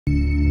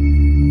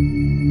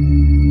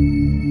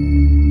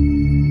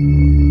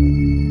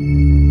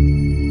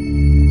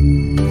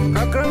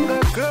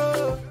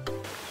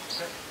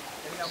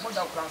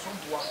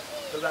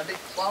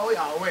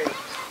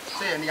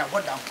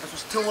what down.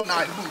 Still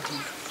not good.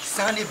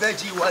 Sunny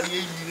veggie while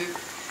you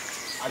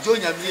I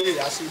join your me.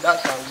 I see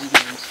that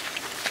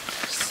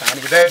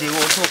Sunny veggie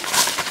also.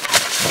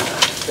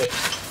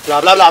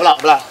 Blah blah blah blah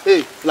blah.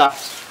 Hey, blah.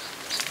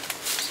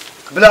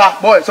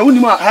 Blah, boy, so when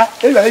you are,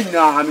 hey,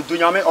 I'm doing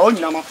your own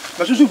number.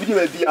 But you should be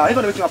I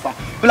don't know what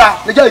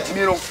blah, the guy to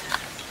me.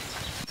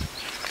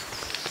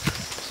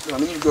 I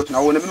mean, you got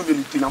now, when I'm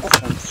going to know.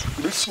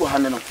 This is what I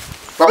know.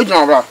 But you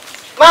know,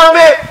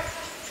 Mammy,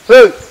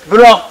 hey,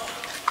 blah,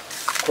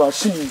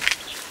 crossing.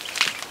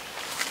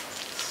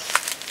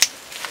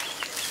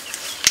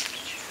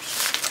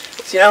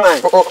 See,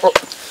 I'm so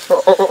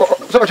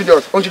much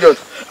good. Won't you do it?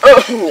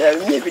 Oh, yeah,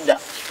 maybe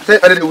that. Say,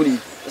 I didn't need.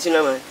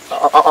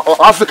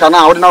 Africa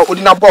now, we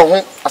didn't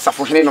born as a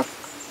foreigner.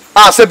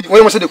 Ah, said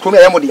we must say the Crume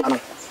Amodiano.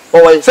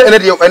 Oh, I say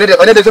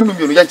another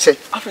million check.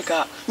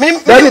 Africa.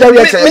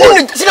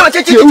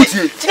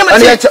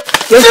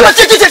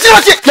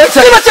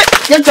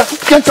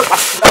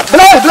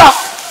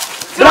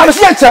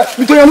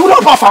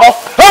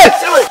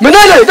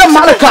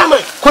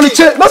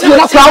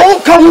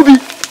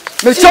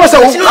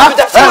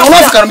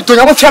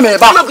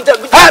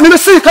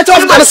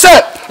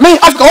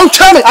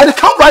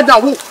 Come right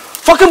now.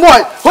 Fucking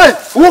boy. Wait.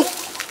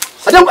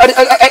 I don't I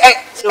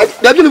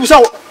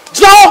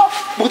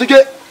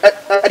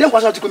don't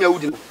want to come here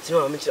with you. I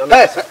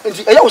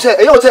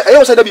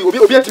say that you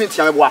will be a twin.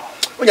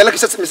 When you like to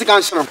say,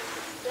 Mr.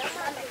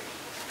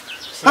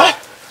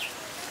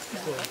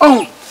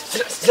 Oh,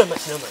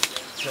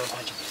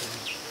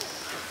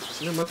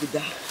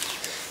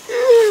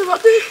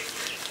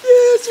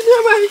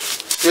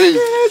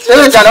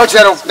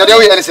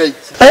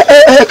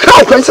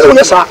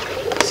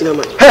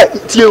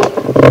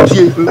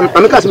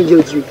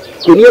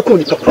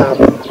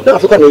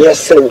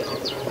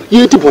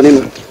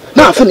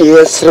 na fa ne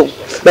yesrew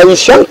na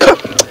yehyanka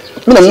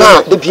me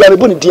na de bia me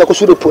boni dia ko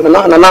so de po na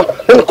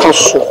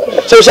nkwaso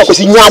se se ko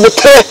si nya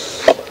mote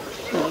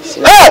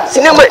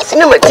cinema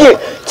tie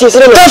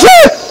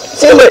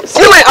cinema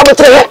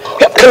abotre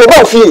kan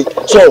ba fie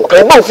so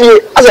kan ba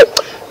fie ase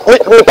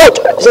me pot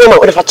cinema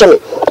o de fa chame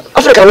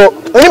Africa no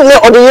ni na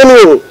o de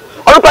yenu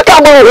o pa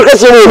ka bo ko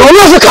se ni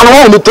no se kan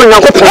ho me to nya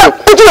ko po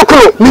ti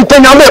ko me to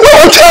nya me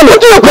o chame me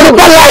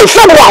ba life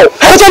so wow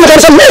ha chame kan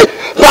se me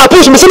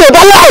Papush, me see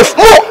about life.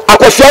 I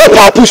can feel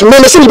Papush. Me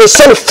see me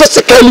sell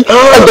physically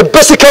and the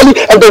basically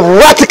and the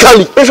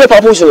radically. If you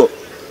Papush, no.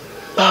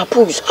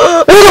 Papush.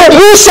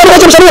 Who said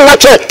what I'm saying?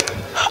 Like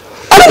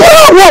I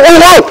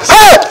don't know.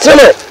 Hey,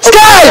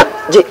 Sky.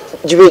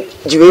 Jiwe,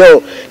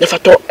 the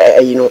fato,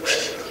 you know,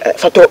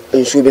 fato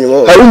in Sweden.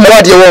 I don't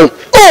know the one.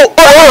 Oh,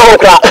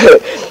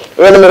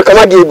 when I'm come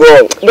again,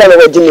 bro. Then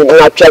I'm Jimmy and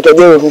I try to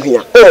do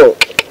here. Oh,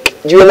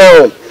 do you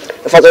know?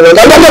 If I don't know,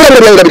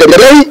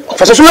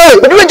 for so long,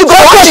 but when you go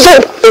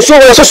out, so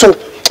so.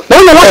 No,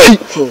 lucky.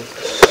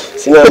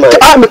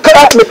 I'm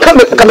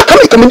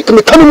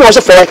coming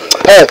also for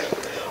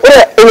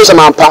what is a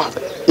man pa?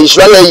 Is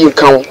really you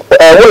count.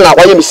 When I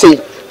want you say, you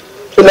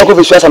know,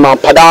 if you a man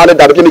padana,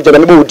 that give me the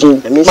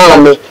moody,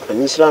 mamma, and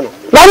Miss Rano.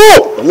 No,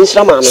 Miss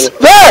Rama, Mr.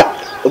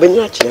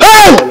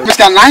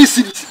 Nice,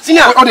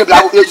 on the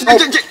black.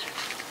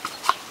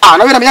 Ah,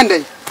 no, I'm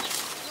ending.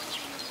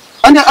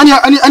 Any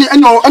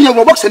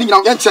box and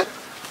you answer.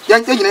 Yeah,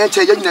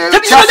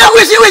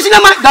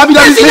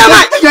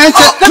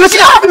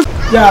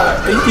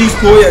 he's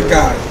boy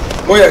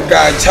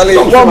guy, Charlie.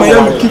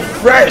 Woman keep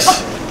fresh.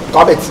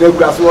 Come at the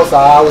grass was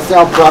I was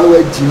saying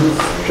Broadway Jimmy.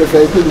 He's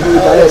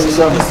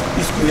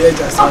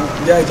created.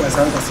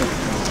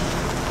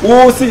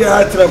 Oh, see,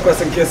 I tell a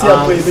person, Cassie,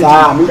 I'm who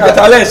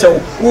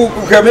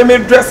can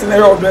make dress in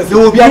her dress. You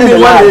will be in a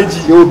lie.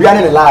 You will be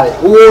in a lie.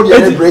 Oh,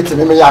 you're breaking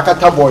me. I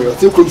can't boy.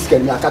 You could scare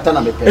me. I can't tell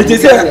me. It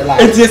is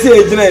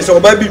a dinner, so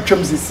baby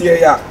trims is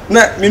here.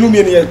 Not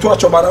Minumi, a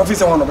torch about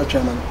office one of a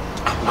chairman.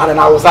 I don't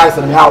know, I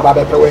said, how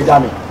about the way,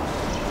 Jammy?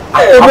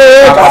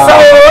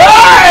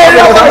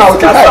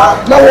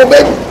 No,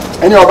 baby.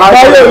 And you're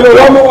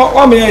about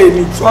one may I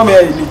need.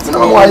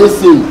 Why you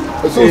see?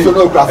 And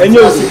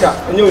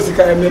you see,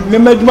 me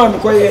made man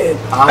quiet.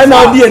 And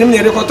now, dear,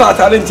 near the Cota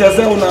talent, just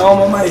on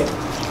our mind.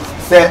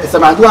 Say,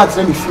 my do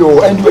answer me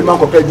few and you will not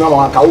compare no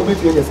one. I will be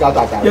feeling the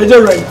scatter.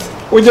 You're right.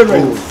 Would you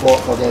rent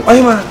for that?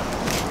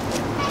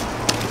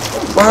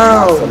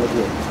 Wow.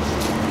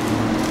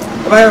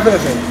 I have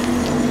everything.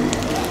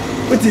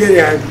 What do you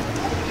have?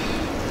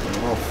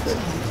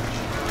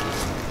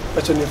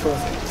 What's your name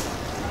first?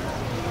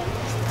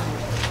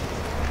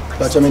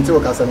 But you mean to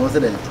work as an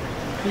resident?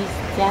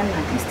 Christiana.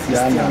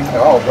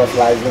 Oh, but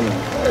like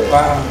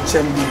wow,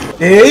 champion.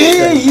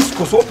 Hey, it's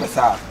so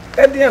pesa.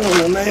 At the end of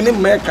the night, I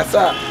make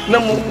casa. No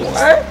more.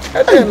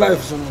 At the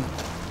life soon.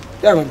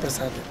 Yeah, I'm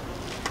pesa.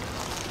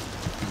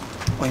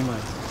 Why man?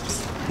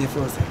 You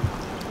first.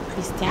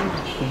 Christiana.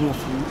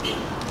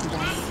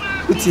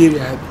 Which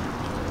area?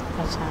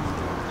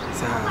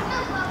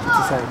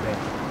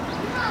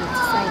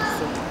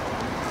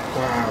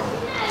 Wow.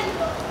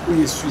 Who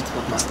is sweet,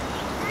 papa?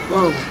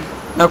 Wow.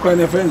 Now,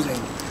 crying friends. I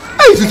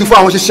used to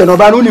find what you said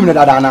about only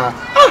that.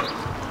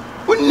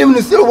 name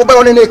is still over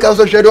on the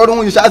council shed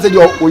or you shall say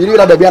you read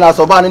at the Biana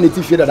Soban and the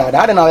Tiffy that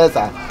I don't know.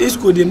 It's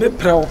good in a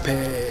proud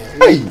pair.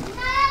 Hey,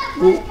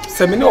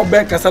 Seminole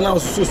Beck as an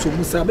house so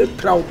Musabe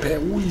proud pair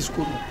who is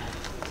good.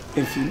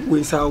 If you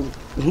ways out,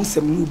 who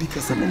some new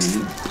because I mean,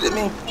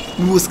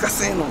 you was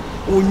Casino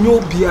or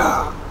no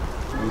beer.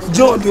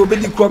 John, the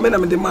obedi crommen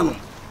and the man.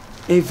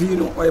 If you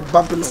know, or a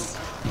Babylon,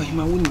 or him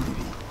I wouldn't be.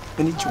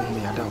 Any joy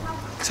me a down.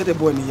 Said the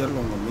boy in the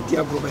yellow, my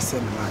dear brother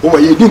said, oh,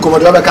 you didn't come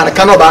over,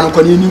 cannot ban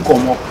on you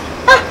come up.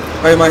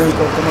 I might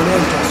come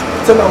on.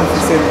 Tell them to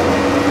say,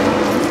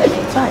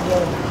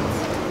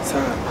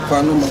 sir,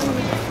 for no more.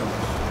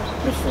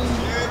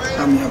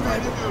 I'm your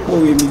Bible. Oh,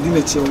 we didn't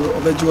let you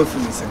over your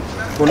feelings.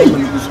 For no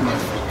one who's my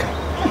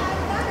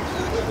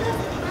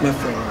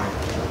friend.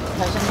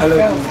 I love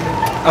you,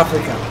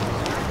 Africa.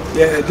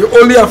 Yeah, the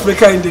only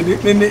Africa in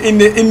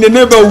the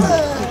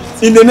neighborhood.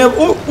 In the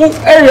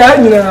area,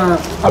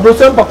 I brought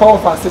some papa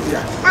of us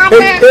here.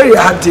 Area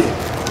had it,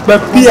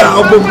 but we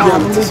are about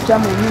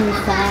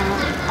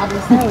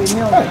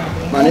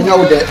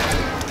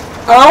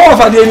I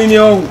offer the enemy.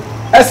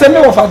 SM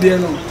offer the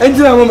enemy. And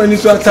the woman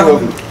is so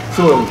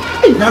so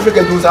in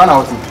Africa goes on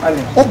out.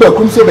 Open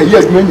comes over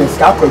here, doing a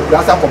scalp for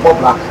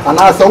Poplar, and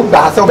I saw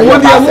that. So,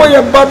 what are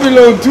you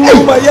Babylon too?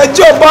 My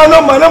job, I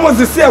was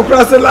to see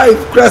across the life,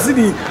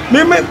 Crassity.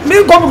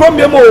 Me come from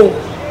your mole.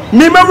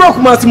 Me, my rock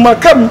must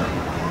come.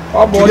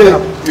 Oh, boy,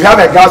 you have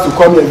a gas to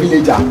call me a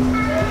villager.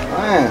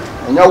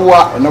 And you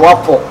what, and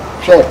what for?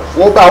 Share,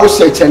 what about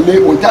search and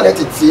live on talent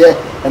here,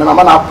 and I'm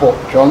an apple,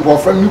 John, or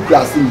from New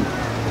Classy.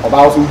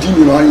 About some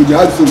genius on the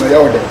house to my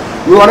order.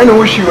 You want to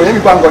know she will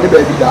anyone got the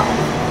baby that.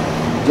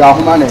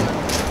 Yahweh.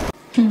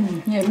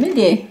 Yeah,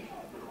 midday.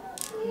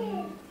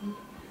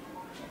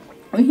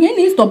 He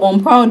needs to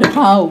bomb proud of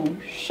how.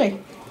 Shake.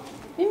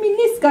 I mean,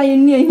 this guy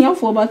in near here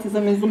for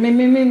baptism is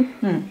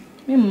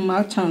me,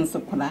 my chance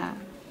of that.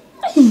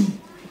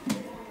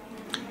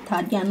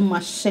 Tadian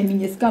must shame in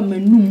his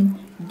gammon,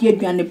 dear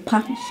granny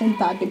pa,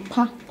 senta de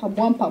pa,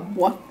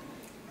 bois.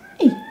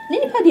 Eh,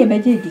 anybody a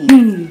better.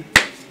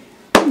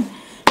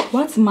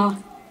 What's my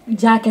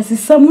Jack as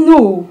some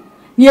no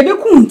near the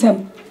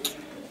Kuntam?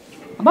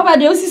 Baba,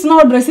 the is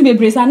not dressing a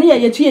brace, and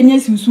yet 2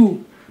 years you so.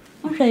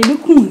 I shall be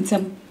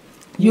Kuntam.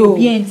 You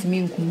ain't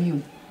mean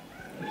commune.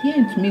 He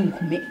ain't mean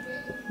commit.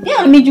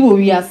 Yeah, made you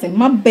we are saying,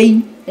 my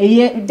bay, a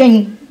year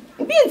then.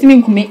 Be ain't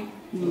mean commit.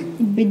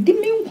 Be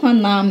dimming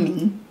one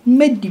army,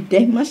 made the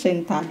dead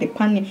machenta, the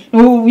panny.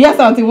 Oh, yes,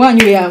 out the 1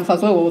 year and for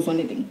so was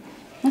anything.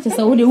 That is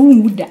all the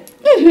wound that.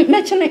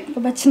 Mention it for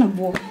Bachelor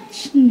boy.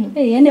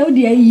 Hey, I know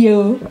dear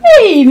you.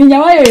 Hey,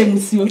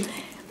 monsieur.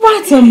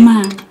 What a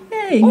man.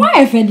 Hey,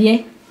 why,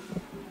 Feddy?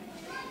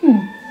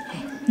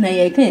 Now,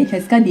 I can't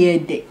just got the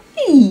day.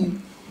 Hey,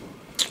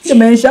 the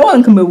man shall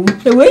want come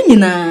away, you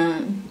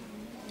know.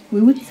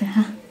 We would say,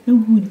 ha, no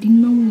wood,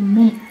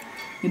 no.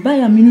 You buy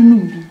a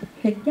minimum.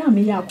 Heck, yeah,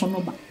 me, I come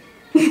over.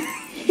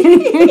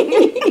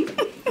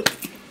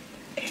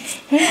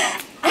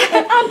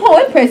 I'm poor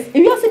impressed. If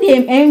you see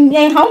him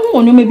and how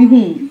long you may be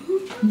home.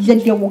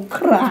 Yet you will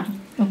cry.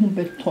 I won't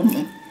be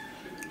Tommy.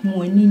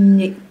 Morning,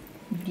 Nick,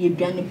 dear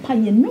Granny Pie,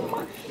 no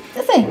more.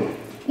 Say,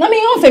 no, me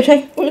also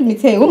say, let me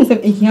tell you, almost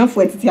a year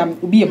for it to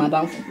be a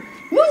madam.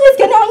 You just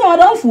get out your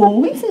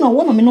downfall. We see no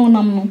one of me no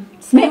number.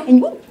 Smell and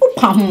you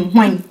palm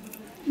wine.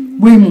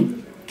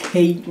 Women,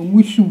 hey,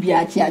 we should be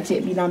at your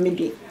chair, be not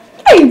me.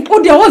 Hey,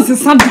 what there was a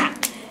Santa.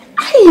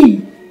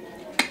 Hey.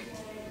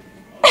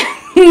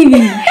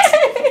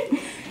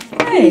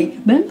 Hey,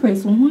 Ben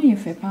Press, why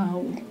if a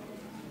power?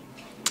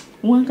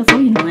 One can say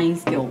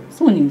nice girl,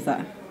 so names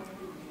are.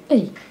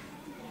 Hey,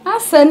 I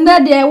send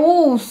that their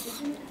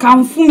wolves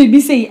come for me, be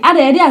say, I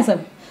did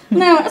answer.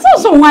 Now, it's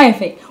also why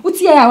if it, what's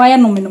here, I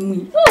am no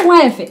me. Oh,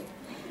 why if it?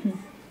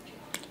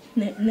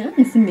 Now,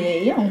 it's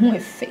me, young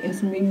wife,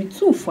 and made me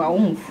too far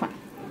on fire.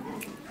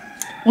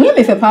 We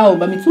may have power,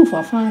 but me too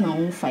far fine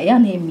on fire,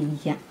 name me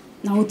here.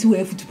 Now, to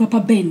have to Papa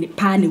Ben, the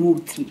pan and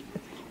wood tree.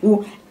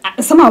 Oh,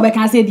 somehow I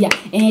can say, dear,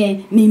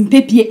 me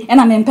papier,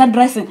 and I'm in pet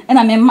dressing, and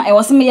I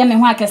was me and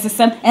my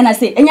system, and I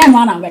say, and I'm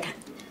one of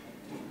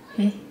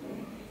eh,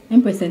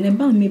 Empress, and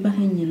about me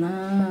behind you,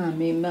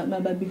 me, my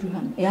baby drew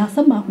her. I have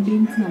some of the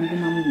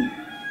moon.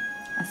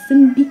 I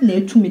send big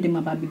nature to me,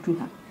 my baby drew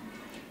her.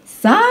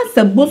 Sass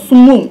a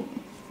bosom,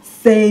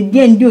 say,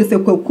 again, do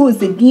so cocoa,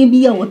 say,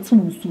 be our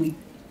 2 sweet.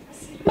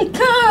 My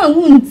car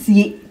won't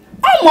see.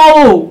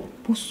 Oh,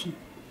 bosom.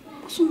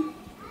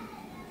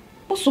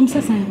 Bosom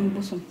says I'm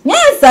bosom.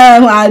 Yes,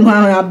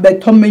 I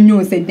bet Tom and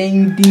you said, then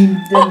you did.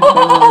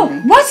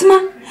 Oh, what's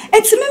my?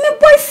 It's my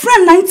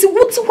boyfriend, and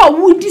what's what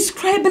would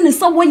describe in a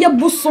subway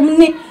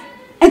bosom.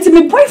 It's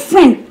my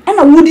boyfriend, and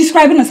I would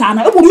describe in a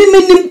sana. Oh,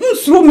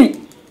 me.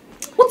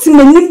 What's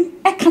my name?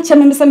 I can't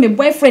remember my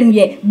boyfriend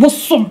yet.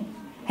 Bosom.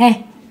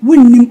 Hey,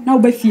 wouldn't now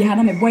be fear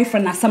my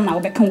boyfriend as some now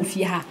become with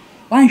her.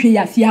 Why should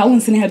you fear? I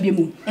won't send her be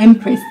moon.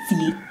 Empress,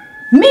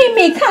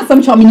 me can't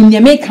some charming in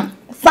your maker.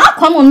 That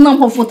come on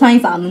number 4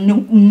 times and no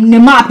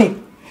mape.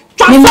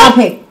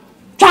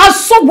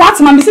 Trasso what,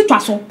 Mammy?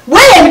 Trasso.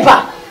 Where,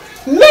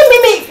 Me.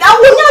 I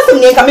will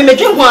not say come me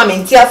drink one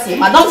and tears.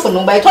 Madam for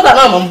no by told her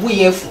I'm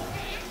buyefu.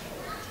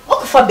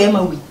 O for them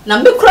away.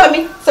 Na me cry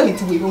me say me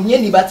to we onye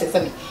ni ba te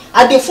say me.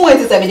 I dey phone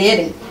enti say me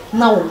dey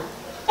now.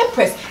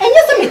 Empress, and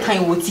yes me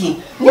time wo tie.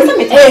 Yes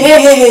me time.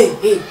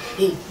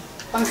 Hey.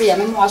 Panse ya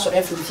me mo aso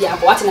refu tie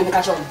abo what na me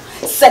ka show.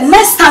 Say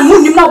next time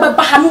you nim na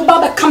be ha no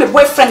ba come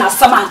boyfriend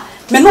asama.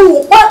 Me no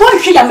what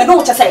hwe ya me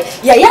no che say.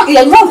 Ya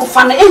nwanko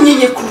fa na enye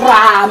ye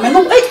kura. Me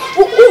no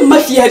o ma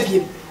fie ha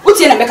biem.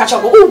 Utie na me ka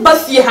show. O ba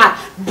fie ha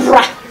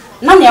bra.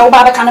 Na ne wo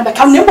ba be ka na be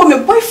ka na me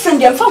boyfriend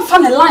dem fa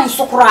na line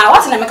so kura.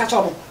 What na me ka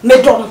show.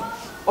 Me don.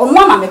 Onu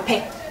na me pe.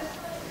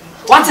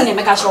 What na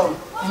me ka show.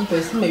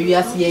 Empress me wi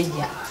ase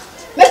ya.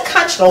 Me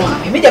catch no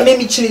me dey make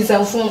me chiri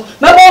selfon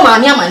me bo ma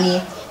amani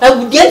na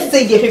gudi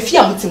enti dey hwefi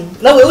amutim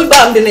na we ba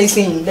am dey na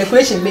sin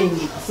decoration be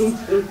yi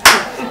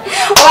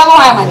ola mo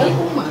amani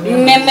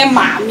me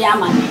ma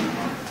amani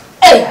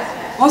eh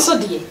onso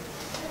die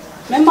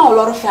me ma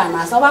oloro fe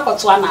ana sa wa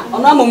koto ana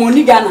ono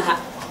amomoni ga na ha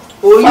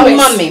oyi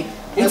ma me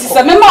enti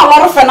se me ma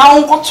oloro fe na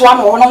won koto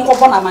ama wono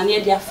nkobo na amani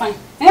e dia fine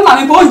e ma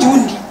me bo nji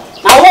undi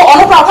na wo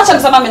ono kwa ka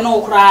chemse ma me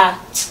no kra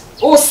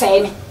o se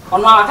me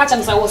ono aka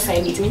chemse wo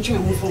se me timi ntwe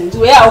hu fun nti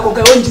we a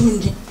okoka onji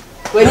undi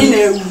wani na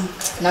ewu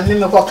na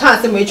me ko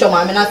kan se mo echo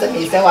ma me na se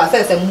me se wa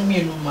se mu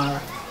mienu mara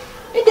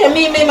e de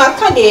me ma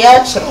ka de ya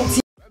chiro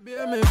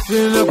me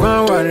feel no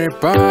worry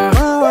pa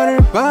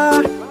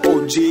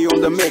OG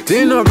on the mix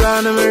Tino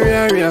Brana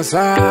Maria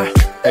sa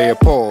hey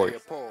boy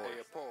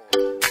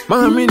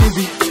Mami ni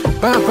bi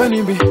papa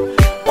ni bi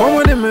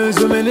Omo de me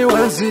so many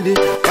one city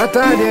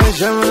ata de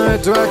jama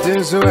to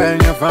atenso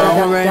enya fa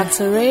ho we that's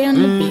a ray on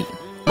the beat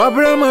my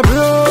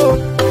bro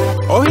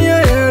oh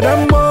yeah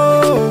dambo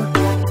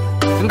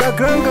nga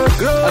granga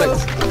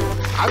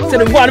Alex I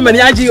said one man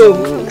yaji o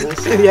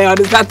yeah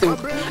understand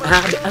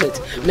Alex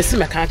me see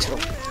me ka chiro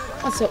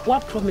I said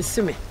what promise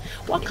me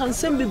what can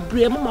send me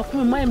brave mama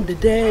come my am the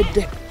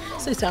dead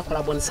say say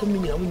akwara bon say me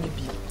nya wonye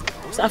bi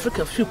South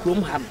Africa free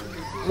krom ha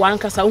wan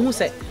kasa hu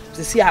say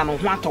se si ano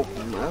ho ato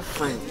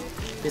fine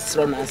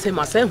Mr. na say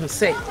ma say hu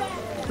say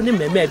ni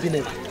meme bi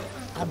na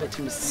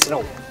abeti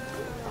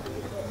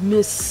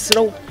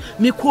Mr.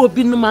 me ko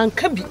bi no man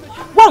ka bi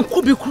wan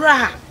ko bi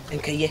kura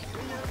enka ye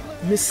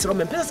Mr.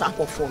 me pesa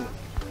akofo no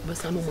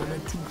besa no mo na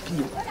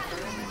tibi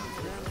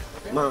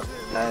ma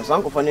na so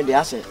akofo ne de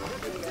ase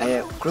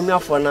criminal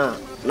for na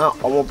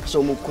omo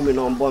so mo kumi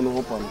no mbo me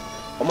ho pon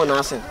omo na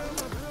ase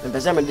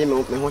mpese me de me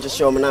ho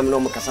hye omo na me no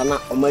mo kasa na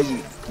omo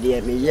yi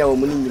de me ye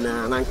omo ni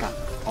nyina nanka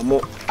omo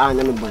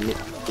anya me bone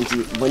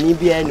nti boni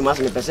bia ni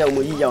maso me pese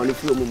omo yi ya oni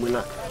fi omo mu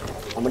na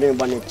omo de me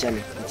bone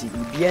chene nti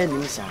bia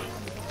ni sa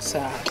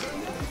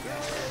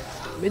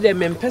me de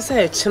me pese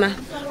e chena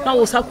na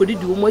wo sa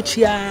kodidi omo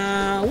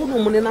achia wo no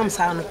mo ne nam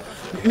sa no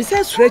me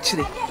se sura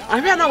chire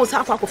ahwe na wo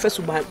sa akwa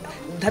akofesu ba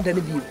dada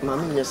ne bi ma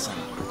me nyesa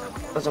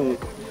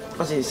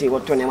say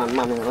what to man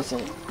no say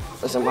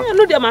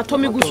no dia ma to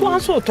me gusu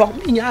anso to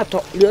me nya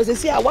ato le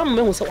say a wa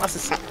me hu say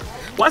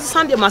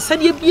wasesa de ma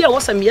sade bia wo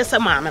say me yesa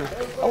ma me no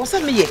wo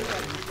say me ye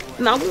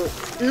na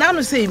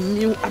no say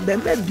mi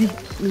abemba bi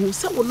me hu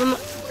say wo no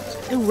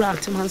ewura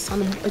anteman san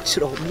no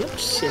akire ho me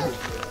hye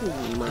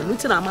ma no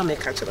tina ma me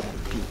ka kire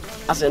bi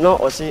ase no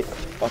o say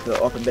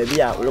o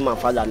baby a wo ma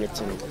father ne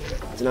tin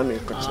tina me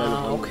ko kire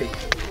no okay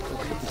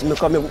me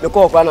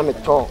ko kwa na me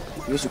to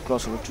you should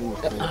cross road to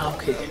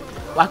okay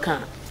waka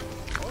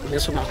me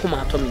so ma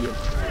kuma ato me ye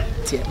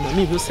tie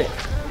mami hu se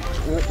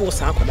wo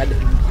sa akoda da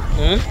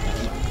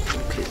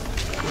okay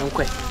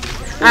onkwe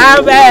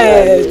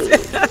abet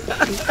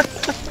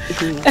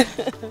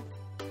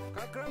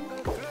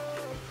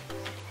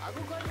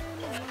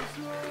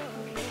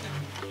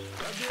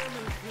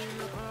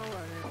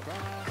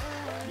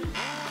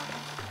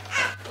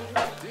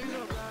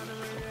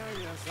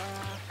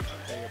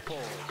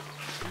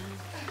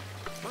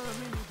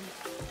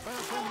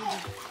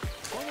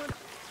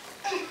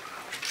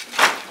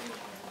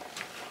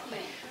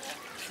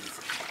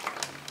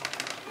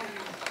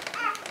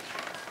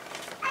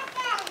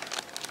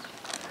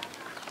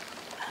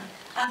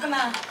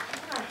Agna.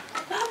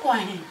 Na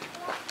kwani.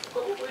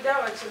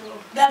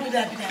 Dabi.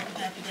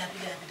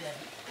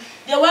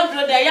 The work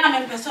do there ya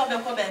me person be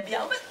ko ba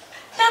bia.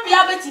 Dabi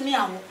abetimi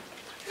awo.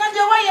 Na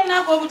de wa ye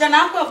na ko buja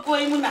na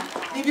akwa imu na.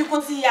 Bibi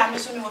ko si ya me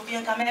so me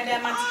ofie ka me de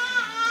mati.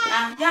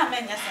 Ah, ya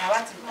me nya sa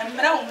wati.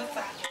 Emre wo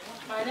mfa.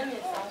 My name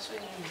is Asho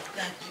ni.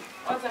 Dabi.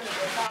 What's up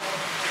with that?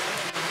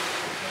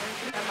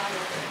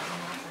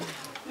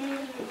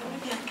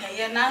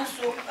 Ya na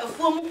so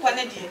afuo mu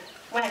kwane de.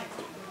 Why?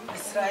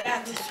 Israel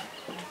atiso.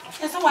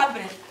 Esa wa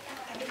bre.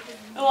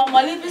 E wo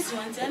mole bisi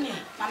wonte ne.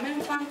 Ma me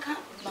mfanka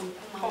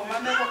banku ma. O ma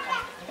me boka.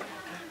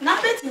 Na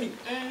betimi.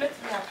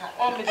 Betimi aka.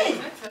 O me de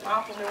betimi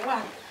ma ko me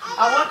wa.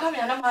 Awa ka me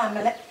na ma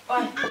mele. O.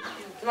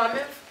 Ma me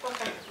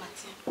boka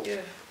mati.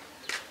 Yeah.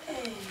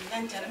 Eh,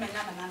 dan jare me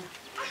na mama.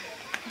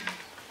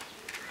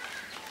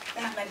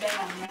 Ya me de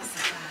na me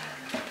asa.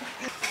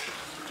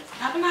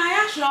 Abna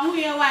ya shro hu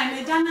ye wa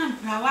me jana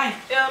mpra wa.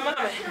 Yeah,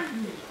 mama.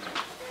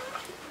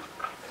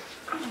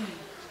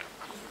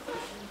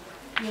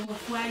 Yo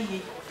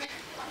fwaye.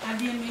 I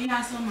didn't mean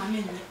I saw my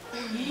men.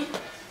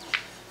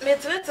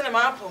 Let's listen to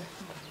my apple.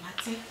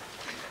 Mate.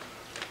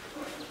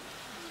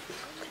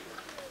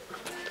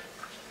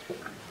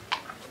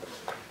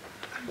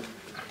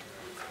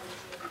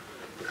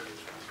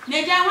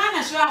 Neja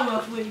wana so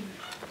awo for you.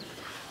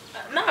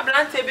 Na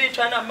blante be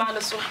try na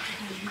man so.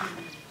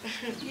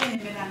 Yeah, me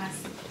da na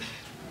se.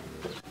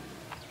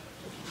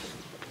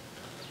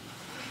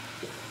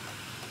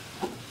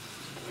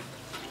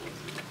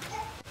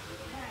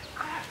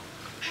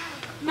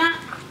 Na,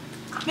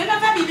 me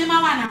ba bi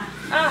ma wana.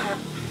 Ah.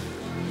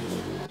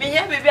 Me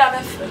ya baby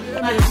abefa.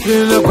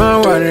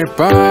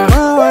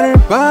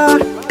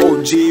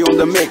 OG on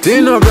the mix.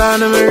 Tino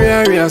Brana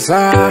Maria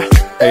sa.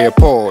 Hey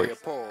boy.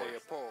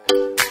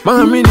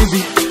 Mami ni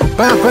bi,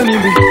 papa ni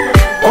bi.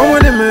 Omo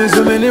de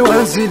menzo many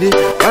one city.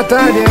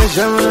 Atade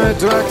shama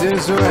to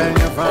atenso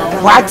enya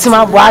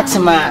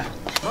Watima.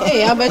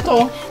 Hey,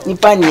 abeto.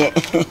 Nipa nie.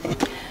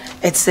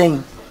 It's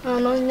saying.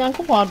 No,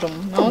 nyanko adom.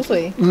 Na so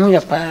e.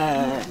 Ya pa.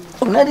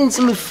 Na din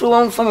ti me fro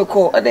on fa me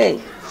call. Ade.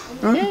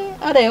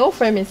 Ade o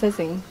frame me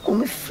sesing. Ko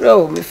me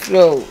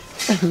flow.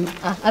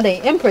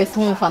 Ade Empress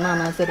home fa na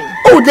na sere.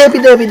 Oh, Debbie.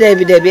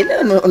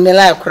 No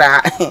la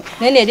kra.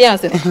 Na ne dey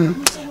answer.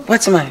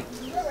 Watima.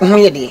 Who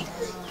ye dey?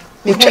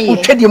 Me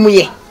twede mu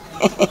ye.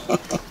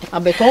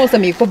 Abeto so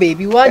me ko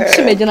baby. Wa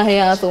chi me gina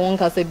here so won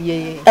ka se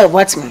biye.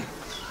 Watima.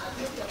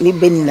 Ni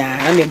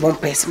benna me bon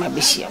pese ma be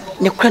hia.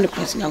 Ne kra ne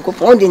pese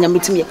nyankopon on de nya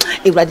metim ye.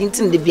 Ewrade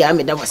ntin de bia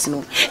me da wase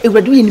no.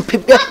 Ewrade ye ni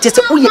pepe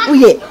tese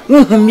uye.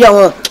 Nhum ya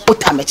wo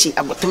otamachi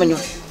agotomanyo.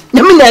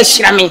 Na me na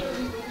ahira me.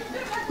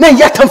 Na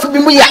ya tamfo bi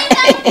mu ya.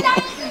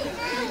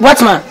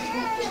 Watima.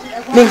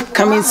 Me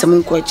coming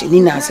some coach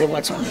ni na say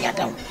Watima ya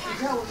down.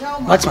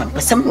 Watima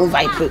be some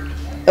vibe.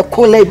 A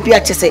cola bi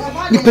a chese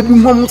ni pepe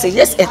mu say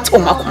yes et o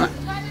makoma.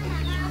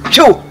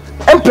 Jo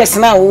Empress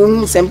na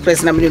wo sem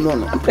Empress na me no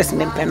Empress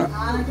na mpe no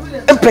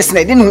Empress na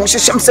didn't wash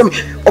some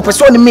or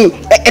person me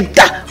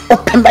da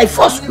open by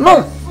force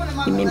no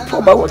you mean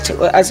proba what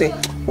I say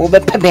wo be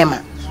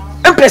pebema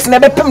Empress na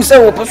be pem say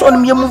wo person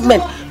me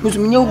movement musu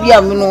me obi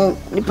am no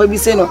nipa bi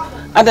say no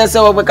ada say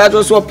wo be ka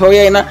to so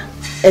poye na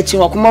echi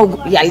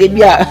wakoma yale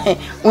bi a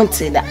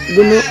wonte da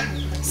do no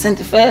Saint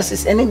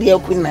Francis any dia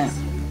kunna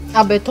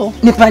Abeto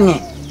nipa nye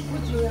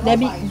da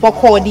bi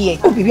boko die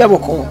o bibia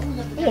boko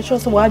e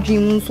so wa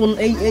dream so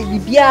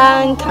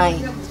bibia nkan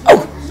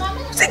oh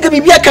say ka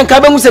bibia kan ka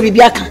ba mu say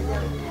bibia kan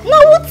na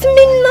what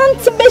me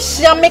nant be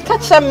hia me ka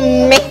cha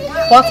me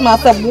what ma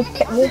say wo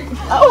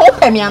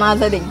pe me ana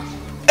dey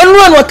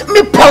enu anu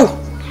me pau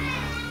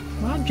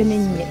wa dwene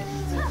nye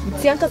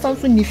ti anka san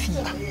so ni fi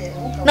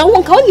na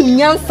won ka onim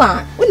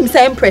nyansa onim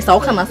say Empress a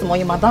wo kana se mo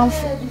ye madam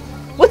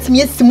what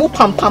me simu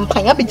pam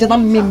abegina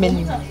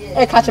me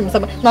e ka cha me say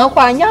na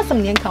kwa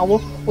anyasam ne nka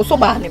wo so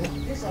ba ne me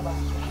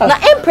na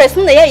Empress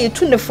na ye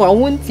tu ne fo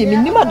awon tie me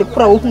nima de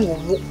kura wo hu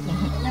wo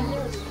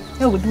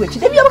e wo du echi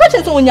de bia ba ka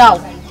che so nya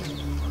wo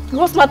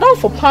because madam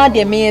for pa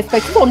de me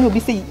expect so no be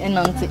say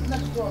enante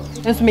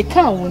enso me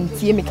kan won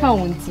tie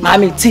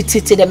mami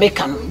ti de me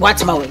kan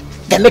what my way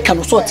de me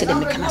kan so ti de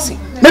me kan ase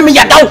me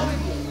ya daw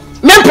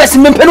me Empress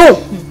me peno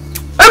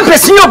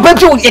Empress yo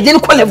baby wo e de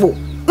ko level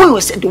wo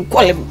se de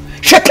ko level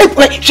she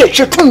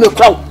tu me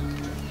crowd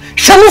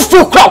she no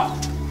feel crowd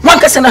one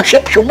ka se na she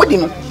body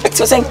no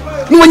it's saying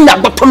ni wonya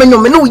gbotomo no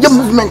me no ye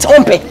movement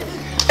on pe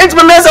enti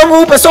me meza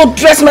wo person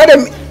dress me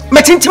dem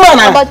me tintima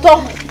na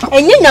abato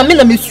enye nyame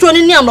na me suo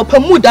ni anopa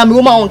mu da me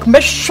wo ma won ka me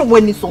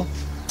hwe ni so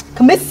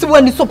ka me si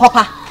wani so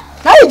papa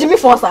na ye jimi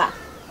for sa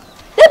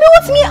debi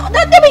what me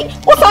that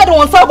debi what I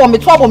don't say about me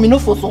to about me no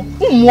for so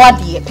mu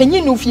ade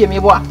penye no fie me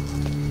bo a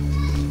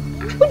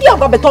wo di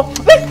ababeto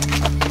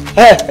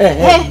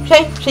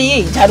she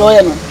ye jado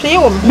ye no she ye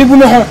wo mi bu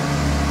me ho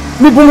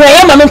mi bu me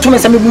ye ma me ntome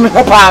se mi bu me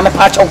ho pa me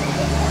pa chaw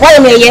wa ye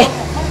me ye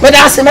me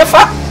da se me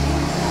fa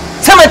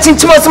sama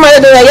tintima sama ye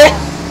de ye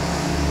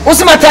o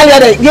se matalia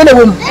de ye na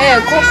wom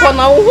koko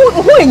na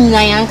ho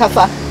enyan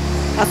ankasa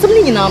asem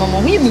ni nyina no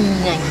ho ye me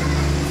nyan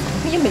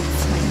ho ye me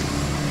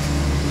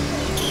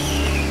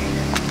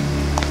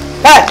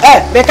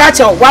be ka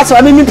chaw wa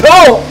so mi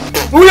pro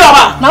wo yo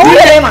ba na wo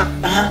ye ma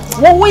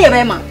wo ye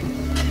be ma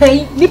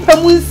hey ni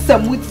pamu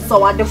nsamu ti so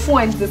wa de fo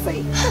ante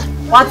sai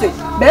what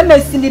be ma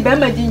sini be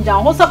ma jinja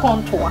ho se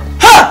kontoa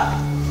ha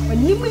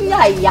wani mu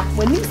ya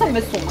wani sa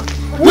me so ma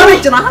wo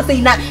jina ha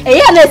sai na e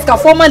ya na eska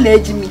forma na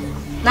ejimi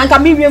na nka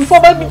mi wiem fo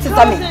ba bi ti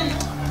sa me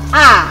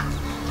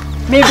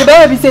me go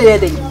be say ye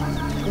dey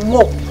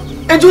wo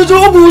ejuju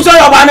obu so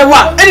yo ba ne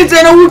wa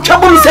anything na wu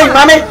twabo mi say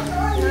mame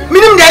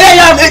minim de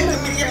ya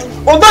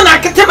odo na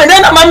akete me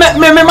na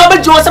me ma ba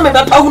jiwo se me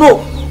ba pa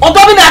huro odo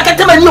bi na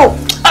akete me ni o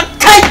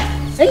kai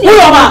wo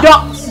yo ba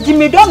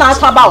Jimmy do na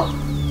ataba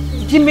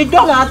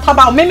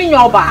o me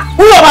nyo ba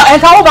wo yo ba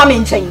enka wo ba me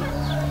nchen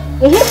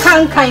ohu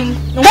kankan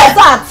no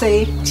za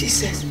ate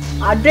Jesus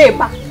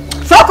adeba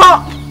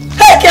soko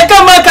hey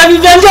keka ma ka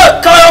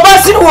vivenjo ka yo ba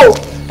si wo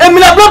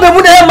emina bro be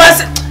mu na ma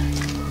se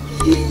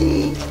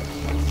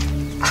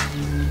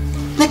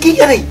na ki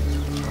yare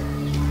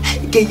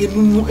ke ye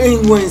mu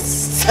enwan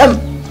sam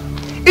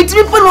it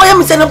me pon wo ya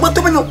me se na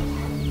boto manyo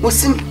wo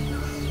sim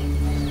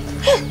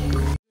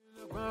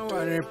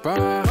OG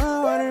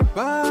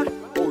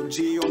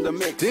on the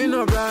mix.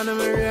 Tino brand of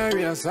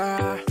area,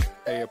 sir.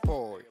 Hey,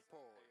 boy.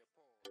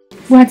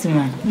 What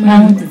man?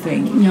 I want to say,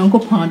 young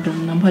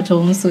pardon, number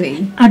two, so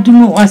I don't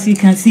know as you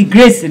can see,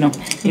 Grace, you know,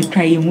 you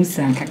cry, you must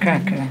and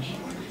cracker.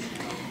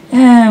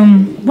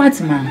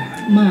 What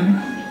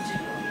man?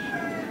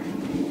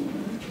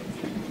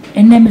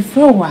 And then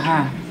before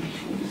her,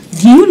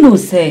 do you know,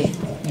 say,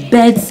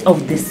 birds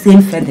of the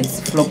same feathers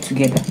flock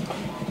together?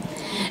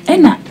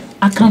 And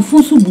I can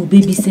force you,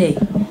 baby, say,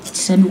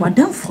 send what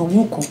down for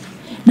walk.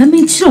 Na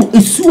me show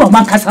esu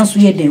amakasa so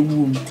ye den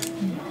wo.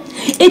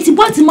 Eti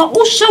botima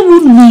wo hwe wo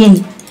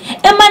nue.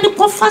 E ma ni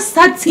kofa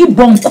sati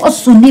bonko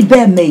so ni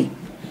be me.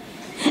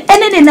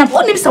 Ene na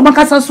onim se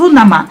amakasa so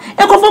na ma.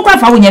 E kofo kwa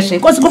fa wo nye hwe.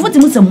 Cause kofo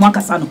timu se mu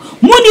akasa no.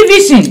 Muni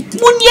vision.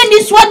 Muni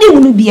eni so ade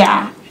hunu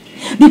bia.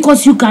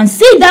 Because you can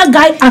see that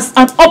guy as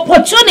an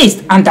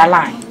opportunist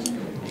underline.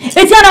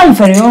 Eti ara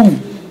unfere on.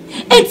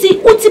 Eti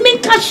utimi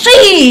ka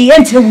hwe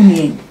ente wo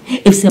nue.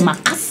 If se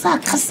makasa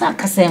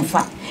kasa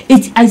enfa.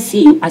 I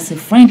see you as a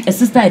friend, a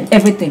sister, and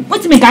everything.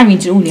 What do you make I mean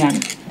to you,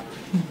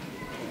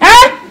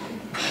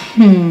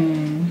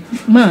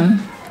 Ma,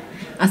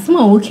 as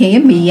my okay,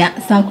 me ya,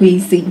 Sakwe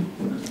say.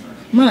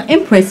 Ma,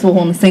 Empress for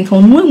home, saying,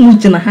 on one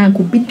much in a hand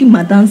could beat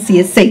Madame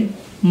say,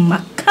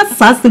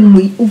 Macassa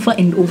me over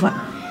and over.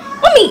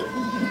 Mommy,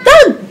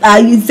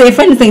 that you say,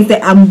 friend, saying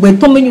that I'm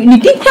betoming you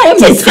didn't cry,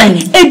 yes,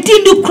 and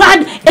did you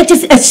cry? It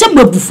is a shame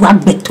before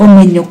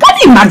betoming you. Can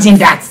you imagine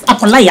that? A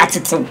polite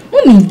attitude.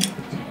 Mommy.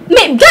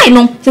 Me guy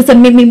no just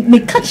me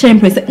catch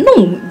Empress.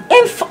 No,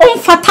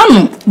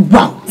 fatano.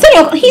 Wow.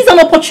 So he's an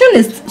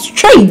opportunist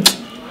straight.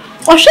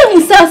 Or show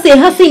himself say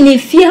has any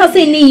fear has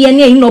any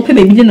you know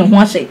baby didn't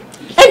want it.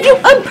 And you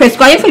Empress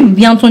why if you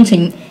be on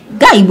something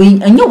guy we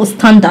and you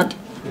standard.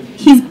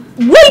 He's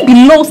way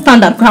below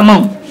standard come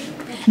on.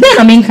 Then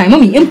I mean kind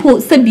mommy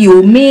import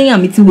sebio me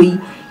amitiwe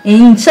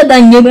and shada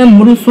nyebe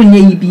muru so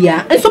nye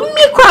bia. And so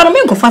me cry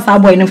me go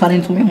fast boy no fan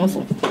into me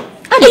hustle.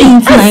 I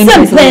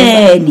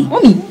didn't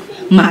mommy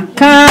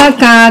Maka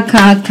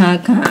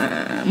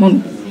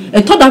Mom. A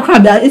total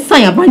crab that is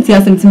saying a brand here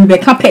to me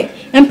back up.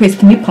 Empress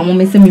can make Pamma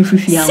miss me free.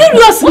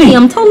 Seriously,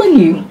 I'm telling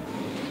you.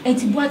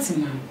 It's what's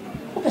man.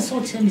 What a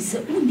sort of me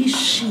say, who is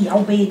she?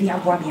 I'll be the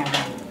Aguamia.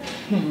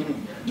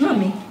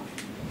 Mommy.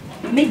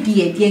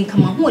 Maybe a dear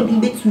come on, who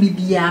didn't bet me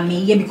be a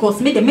me, because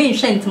made the main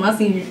shan't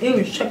must in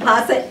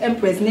pass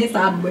Empress Ness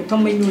up, but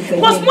Tommy knows.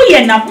 Was we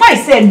enough? Why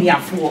send me a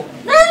fool?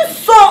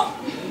 So,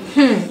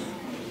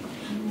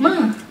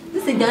 Ma.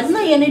 Say that na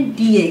any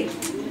dear.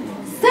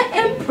 Say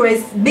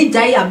Empress be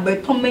jaya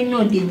but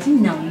no de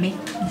dina me.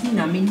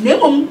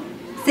 Nemum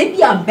say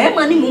be a bear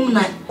money mum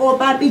na or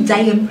baby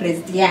jaya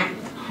Empress dear.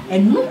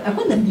 And no, I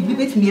want to be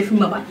bet me from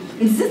mama.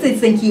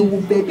 Insist thank you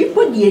baby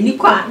put the any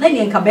car, then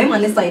you can bear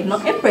money side,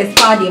 not Empress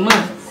party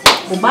man.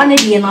 Obane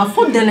de na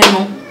food then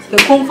no. The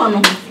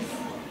confano.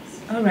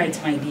 All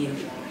right, my dear.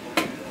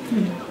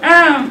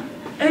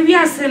 We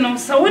are saying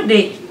so what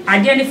day I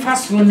didn't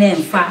fast your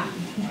name far.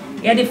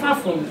 Yeah, the far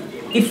from.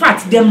 In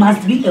fact, there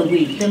must be a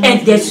way,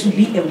 and there should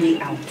be a way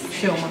out.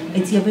 Sure,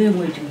 it's your very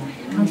word.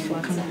 I'm not sure.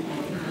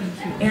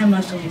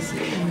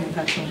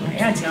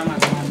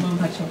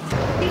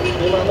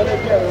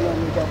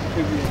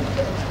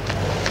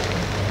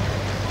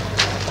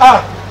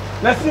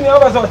 Let's see the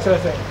other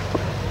side.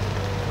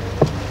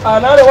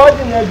 Another one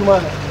in the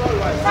man.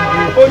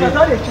 Oh, you're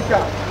not a chica.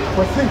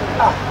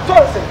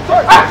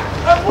 Sorry.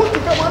 I'm going to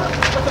come on.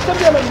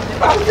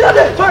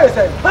 Sorry,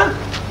 say.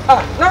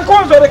 Now come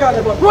on, the car.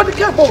 What the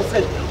car both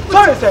say?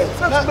 Sorry, say.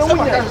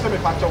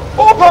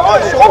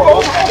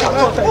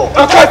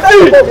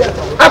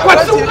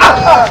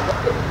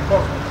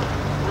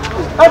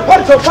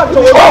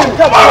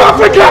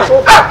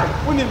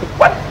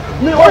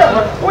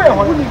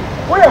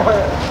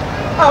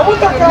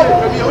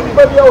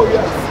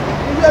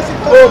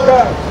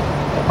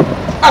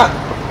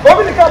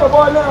 Open the car,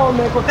 boy, now,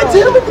 make a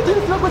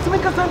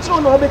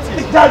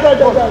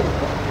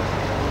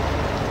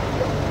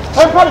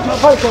I'm part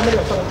of a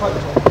minute.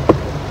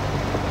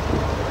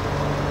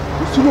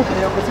 You look at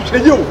your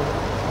position, you.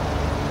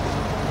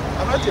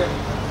 I'm not here.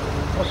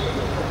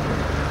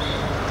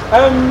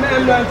 I'm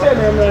not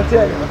telling you.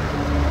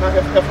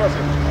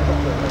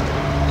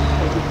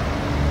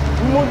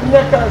 You would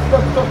never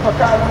stop for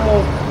car.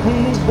 Who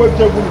would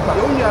you do?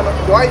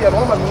 Why are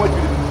woman more you?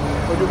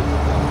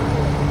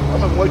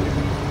 I'm a more you.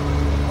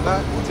 Not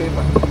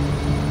whatever.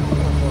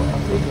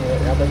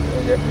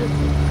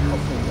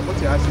 What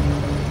you asking?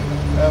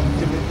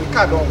 The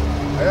card on.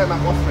 I am an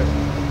offering.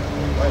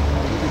 Right?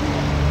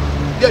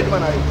 Yeah, you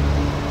man,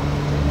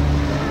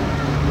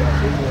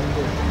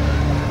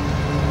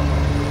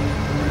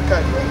 the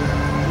card on.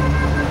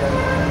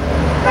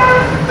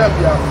 Don't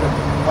be afraid.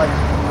 Right?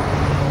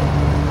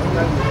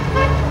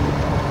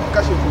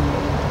 Cash it.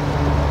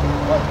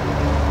 Right?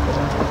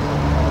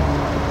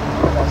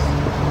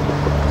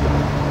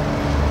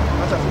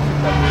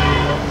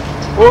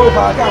 Oh, I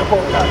can't go.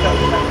 I can't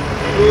go.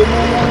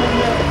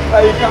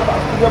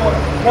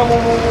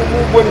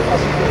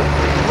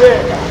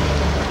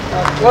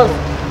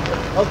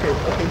 Okay.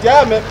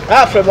 Yeah, me.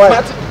 Ah, from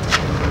what?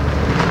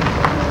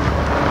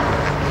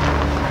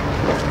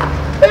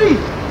 Hey.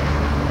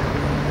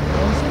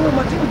 So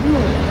much you.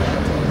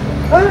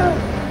 Ah.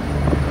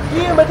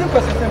 Yeah, but it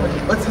was a time.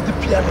 What's the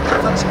piano?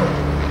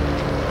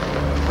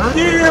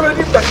 Yeah, but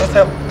it was a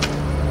time.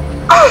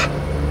 Ah.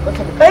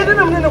 I don't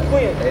know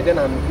queen. I don't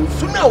know.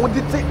 Soon I would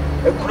say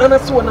a crana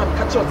so and I'm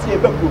catch us here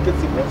back with the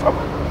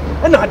farmer.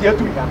 And I dare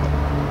to be that.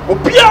 Oh,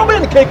 Pierre,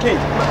 when KK.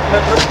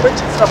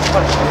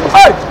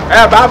 Hey,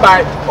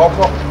 bye.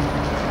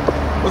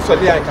 What's the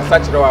idea? I can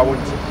search it. I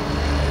want to.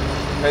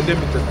 And then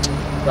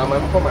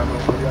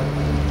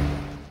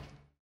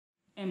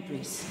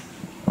Empress.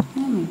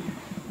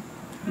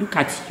 Look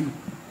at you.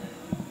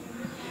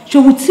 She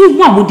would see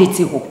what would it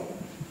take.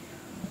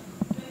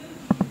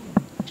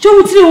 She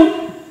would see.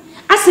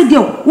 I said,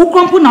 who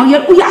come now?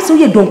 We are so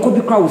you don't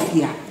come cry with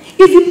fear.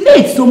 If you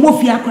made so more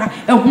fear cry,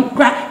 and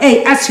cry,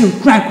 hey, ask you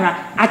cry,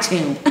 I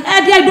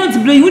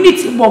don't blame you. Need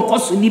to walk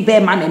us with the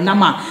bear man and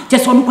Nama.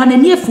 Just on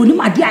one near for him,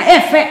 my dear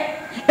F.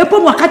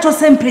 Upon what catch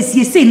us Empress,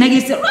 you say,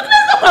 Naggy said,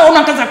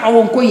 I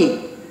won't go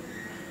ye.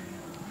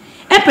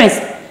 Empress,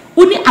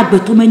 only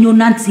Abetomenio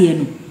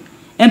Nancy.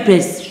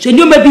 Empress, she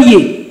knew maybe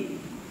ye.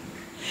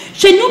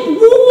 She knew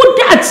who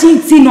that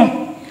thing,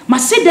 no.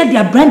 Must say that they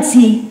are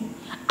brandy.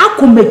 I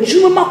come a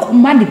Juma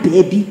command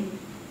baby.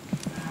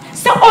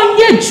 So on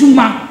ye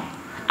Juma,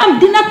 I'm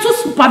dinner to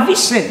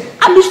supervision.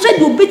 I'm sure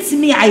you beat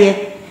me.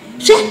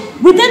 She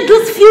within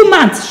those few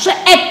months, she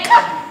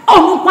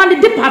no one the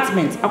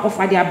department. I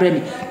offer the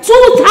Abremi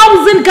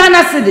 2,000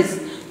 Ghana cedis.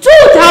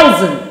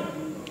 2,000.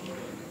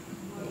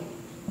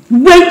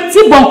 Wait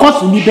till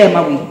Bonkos will be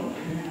my way.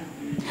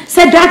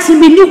 Said that to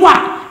me, you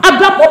are a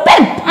black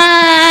pen.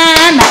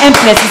 Ah,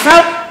 Empress,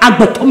 I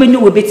got to me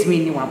will beat me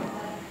anyone.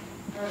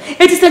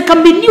 It is a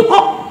can be new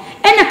up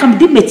and I can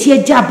be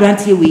metier job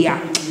brand here we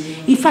are.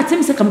 If I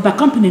tell come back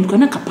company and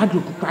can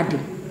capado pardon.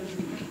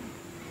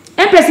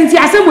 Empress,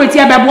 I said, wait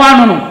here by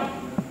one.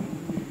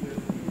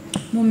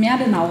 Mummy, I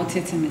don't know what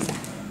it is.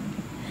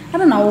 I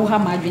don't know how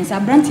my dreams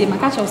are brandy, my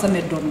catch was a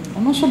medon,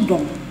 or not so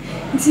dumb.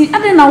 See, I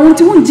don't know what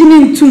to want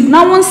Jimmy too.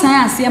 Now one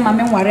sign I see my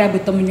men worry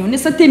about Dominion.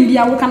 It's a thing be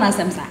a walk on a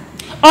semsa.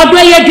 Or do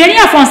you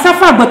dinner from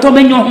Safa but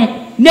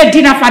Dominion? No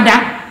dinner father.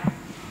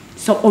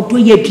 So, or do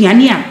you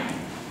piania?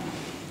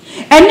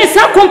 And this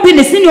our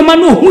company senior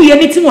man who you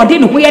anything or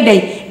didn't where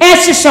they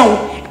show.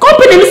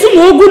 Company listen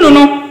more good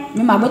no.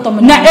 Mamma bottom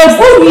na a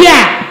good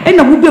year and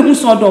a woman who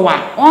saw the one.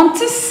 On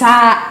to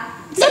sa.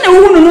 Then a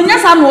woman who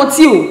knows I'm what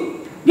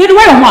you. You're the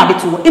way I want it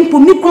to. And put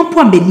me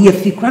come near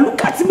Fikra.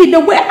 Look at me the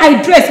way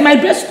I dress, my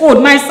dress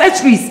code, my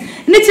accessories.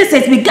 And it just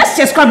says me gas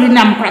just covering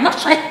them crying. Not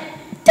shy.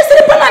 Just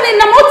the banana in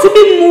the mouth to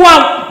be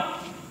wow.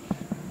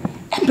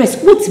 Empress,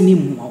 what's me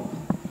wow?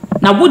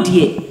 Now, what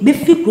dear, be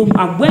Fikrum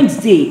on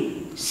Wednesday.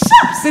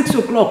 Sharp 6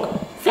 o'clock.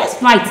 First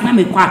flight, na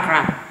me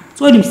quackra.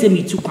 So him say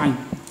me too kind.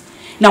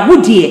 Now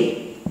good dear,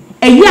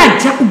 a year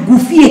jack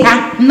goofy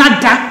ha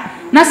nada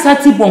na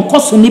sati bon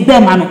koso ni be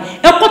ma no.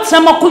 E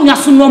kotrama konya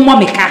so no mo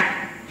meka.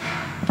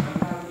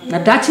 Na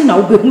dachi na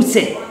obe hu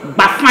se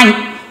ba fine.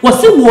 Wo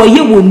se wo ye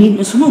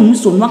woni so no hu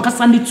so no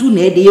akasa ni tu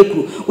na e de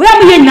yekru. We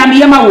am ye nyame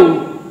ye ma wo.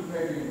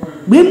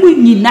 We mu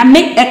nyina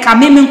me e ka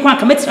me nkwa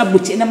ka metra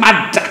boche na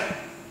mada.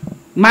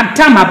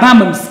 Madam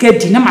Abama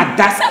scared na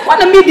madasa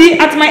na me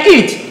at my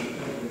age.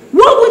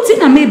 What would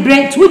think I may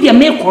bread with your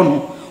make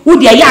on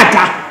with your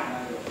yada?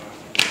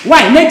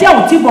 Why, let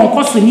your tibon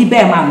cost me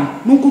bear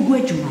man, no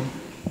good you man.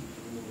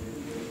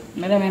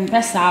 Madam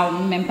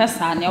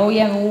Empesa, no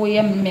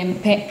young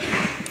mempe.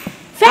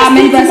 First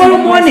thing tomorrow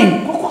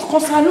morning,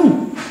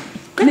 Cosaloon.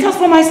 Get us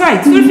from my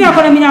side. If you are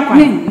going to be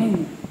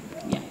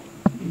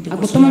I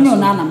got no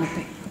nana.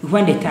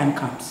 When the time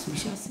comes, we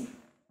shall see.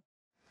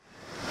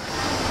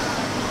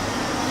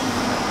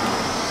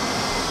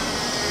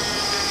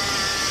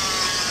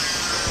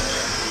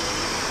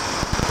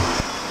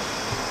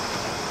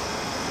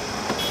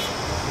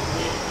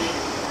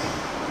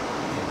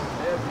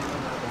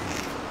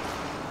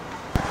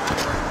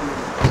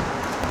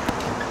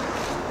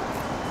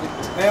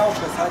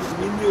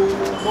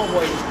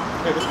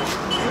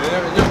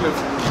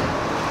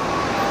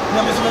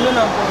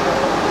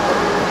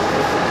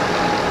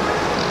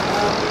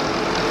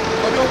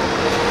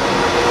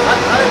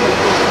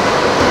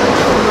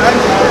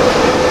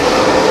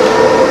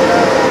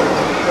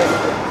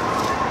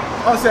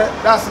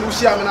 That's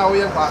Lucia and I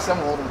am passing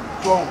all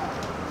wrong.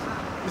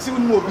 You see, we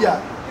know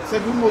Bia,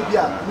 said we know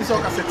Bia, we saw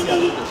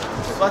Cassetia.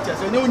 But I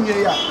said, no,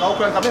 yeah, I'll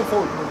come and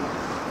forward.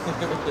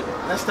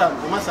 Next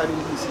time, we must have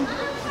DC.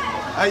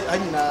 I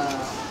mean,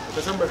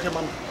 December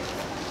Herman.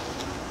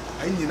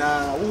 I mean,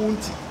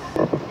 won't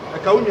I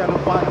can't be an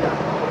Opania.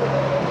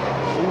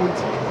 Won't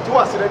you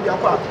are already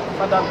apart,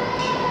 Madame,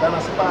 than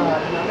a spa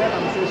in a man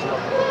and social.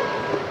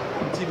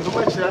 Team, no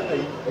much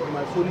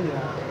my phone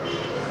here.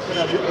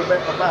 I do go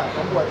back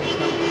on what it's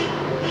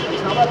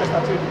now about the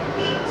statue.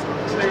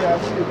 Today I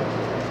feel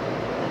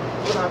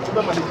you have to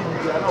remember the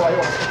I know I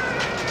want.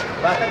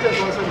 But I just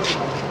want to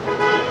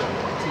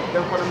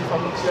then for them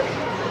from the statue.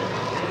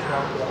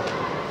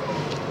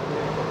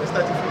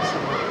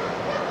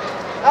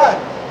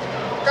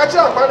 Catch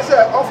up, I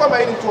say, offer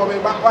my into me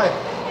back. Why?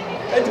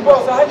 And the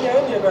boss, I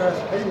had any of us.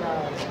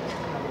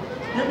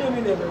 You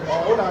mean never?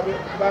 Oh,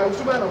 by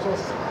Usman of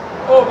us.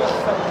 Oh,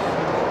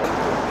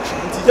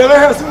 you never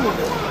have seen it.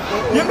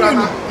 You mean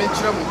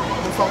mention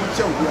from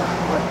Chelsea.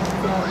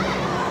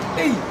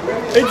 Hey,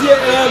 it's your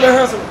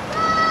rehearsal.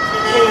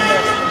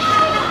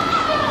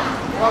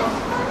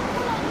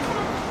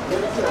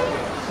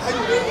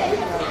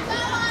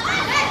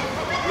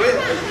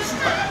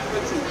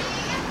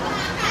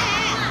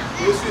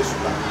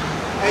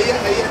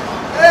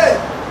 Hey,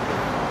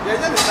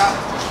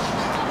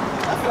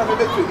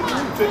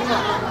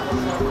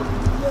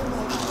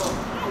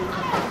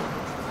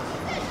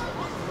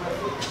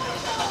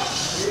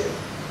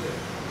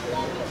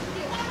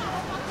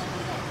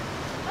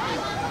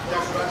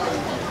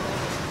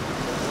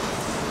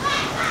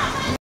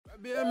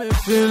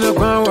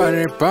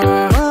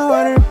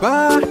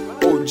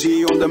 OG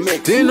on the mix.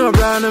 Tino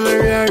Brown and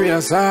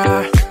Maria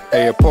Sa.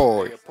 Hey,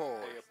 boy.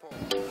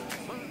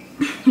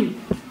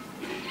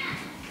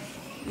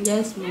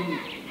 Yes, ma'am.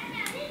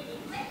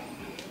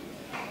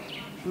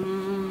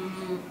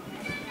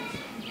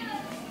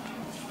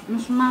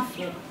 Miss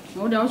Muffle.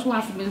 No, there was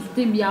one for me.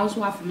 Maybe I was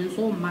one for me.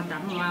 So,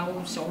 madam, I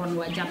also want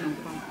to jam and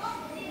come.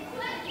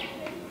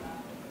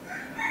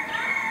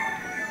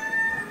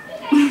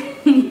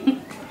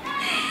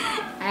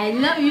 I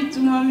love you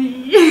too,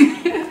 mommy.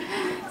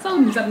 So,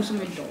 Miss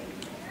Amsumito.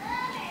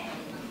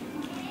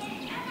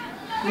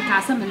 The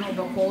castle and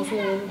over calls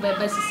all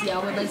Weber Sia,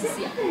 Weber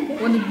Sia.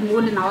 What did you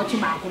in our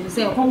tobacco? They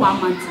say, oh, 1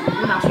 month.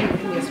 What are you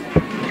doing?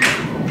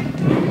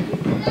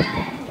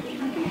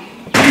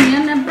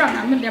 And brother,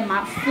 I'm in the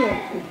map floor.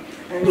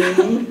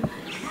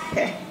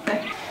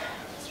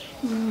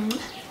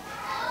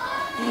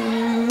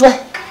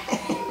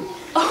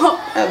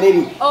 Oh,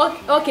 baby.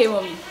 Okay,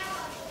 mommy.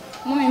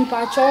 Mommy,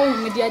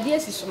 Patrol, with the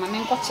ideas is my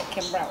main check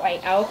camera.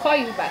 I'll call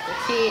you back,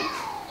 okay?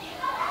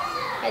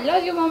 I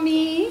love you,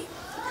 mommy.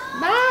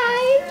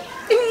 Bye.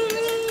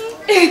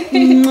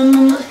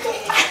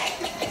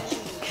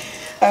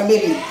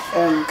 Baby,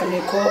 can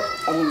you call?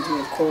 I want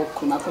to call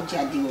Kumako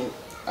Jadio.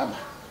 Abba,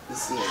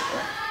 this year.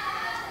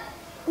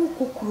 Oh,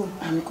 Kuku,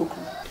 I'm Kuku.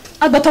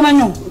 I got on my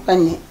own.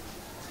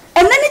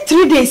 And then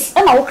 3 days,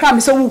 and I'll cram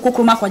so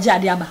Kuku Mako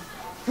Jadiaba.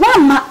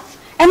 1 month,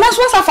 and that's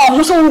what I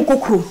found so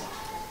Kuku.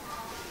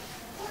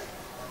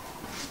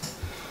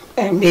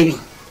 Baby,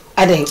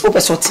 I didn't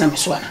open so time,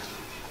 Swana.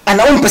 And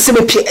I won't perceive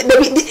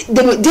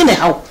the dinner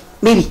how,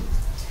 maybe.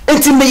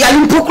 Until me, I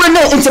didn't proclaim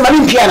into my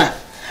piano.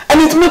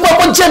 And it make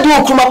what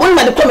Jadu Kumabon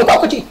and the Comic.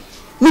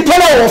 Me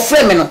Pella or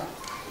Fremen.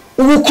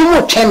 Who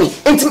come Tammy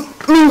into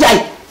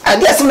Minjai. I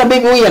guess I'm a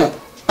baby,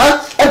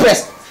 huh?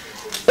 Empress.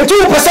 A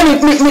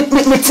 2%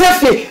 me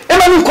traffic, and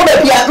I'm going to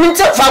be a minute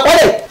for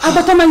what I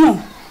got on my own.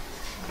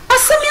 I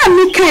saw me and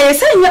me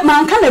saying that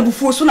man can't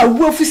before soon. I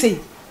will say.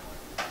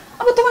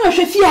 I got on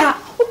your fear.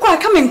 I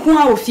come in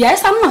Kuma of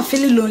yes, I'm not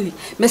feeling lonely.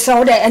 Miss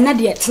Order and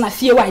Nadia, it's not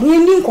fear. Why?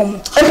 No,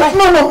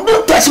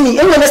 don't touch me.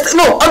 No,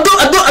 I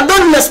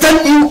don't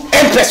understand you,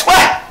 Empress.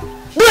 Why?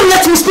 Don't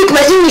let me speak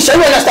my English. I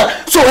understand.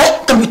 So,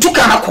 can be too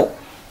canako.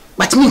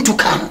 But me too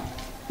can.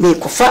 Me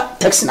kofa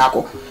text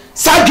nako.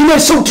 Sa Junior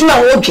so to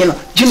now okay.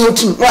 Junior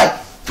team. Why?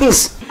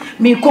 Please.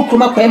 Me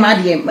kokuma kwa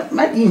madi.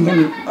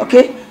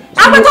 Okay?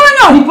 I'm not going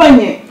on.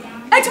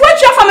 It's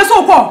what you from a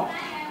so called.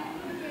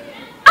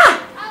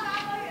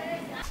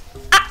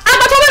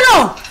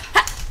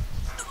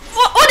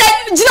 Oh, that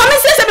Jimmy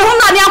says I'm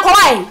not near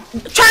Kawai.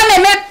 Try me,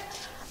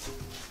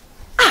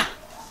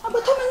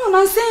 I'm a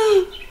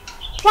saying,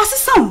 what's the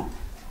song?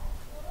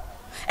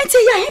 And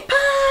say,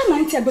 yeah,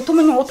 and tell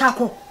Botomino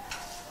Taco.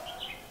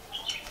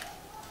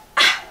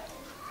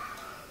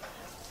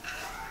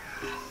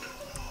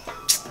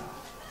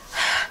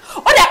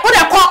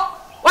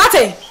 What a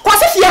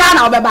what's if you have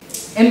now,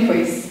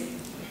 Empress.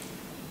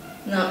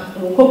 Now,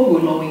 we'll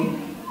cook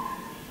knowing.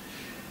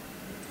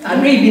 I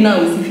really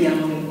now if you are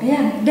knowing.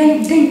 Yeah,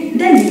 then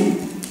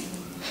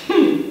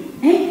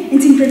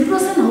it's incredible. I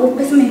hope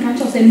person can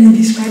just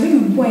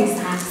describing boys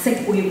are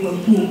sick way from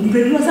home.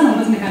 Incredible. I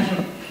was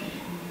making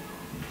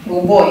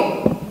oh boy,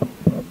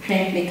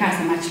 the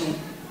cast macho.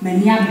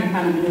 Many other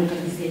panel and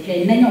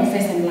then your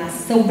first and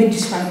last. So be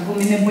described for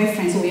my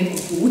boyfriends away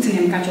from wooden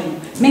and catch on.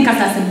 Make us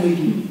as a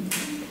movie.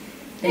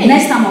 The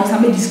next time I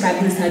was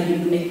describing this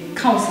idea,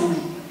 council.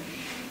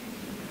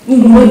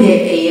 One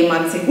day, a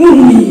matic.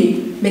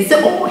 Me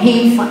say, oh,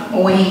 him,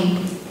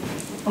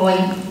 oh,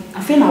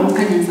 I feel like we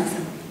can't answer.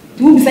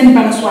 You be sending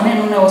Panas one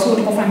and I was so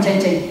to go from Jen.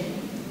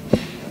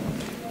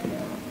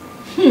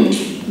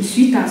 The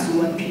sweethearts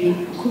were pay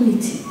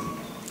committee.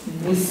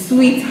 The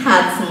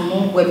sweethearts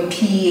were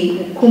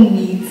pay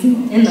committee,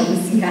 and I will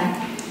see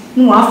that.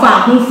 No, I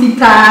found who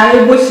fit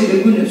I was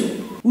the goodness.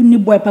 Only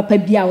boy papa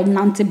be out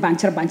Nancy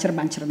bancher.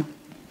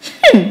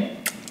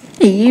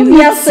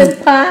 Yes, a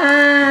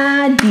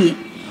party.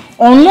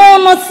 Oh, no,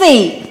 not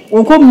say,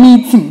 or go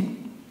meeting.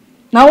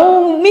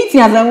 Now,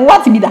 meeting as a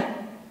what be that?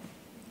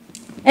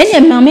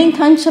 Any mammy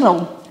can't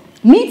show.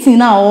 Meeting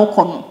now, or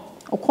corner,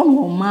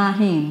 or my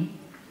him.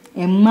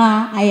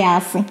 Emma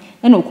ayase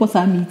and of course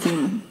I'm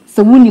meeting.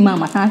 So when you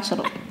mamma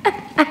natural.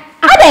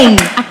 Aden.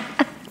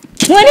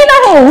 When in a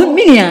hole,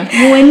 Minia,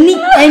 when ni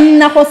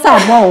and Nahosa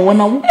ball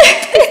when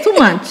it's too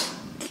much.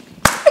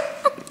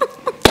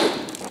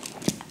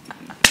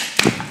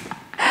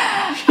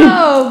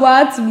 Oh,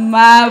 what's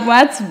my?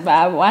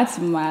 What's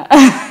my?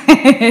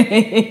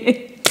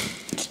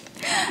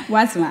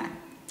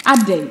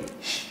 Aden.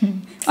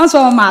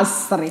 Also,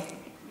 mastery.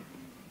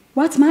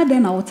 What's my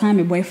then? Our time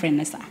a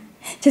boyfriend, sir.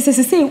 Just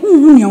say,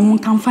 you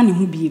won't come funny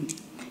who be.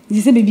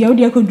 You say, baby, how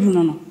do you could do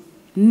no?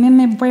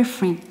 Me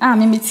boyfriend.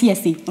 Me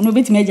TSA. No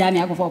bit me jammy.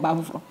 I go for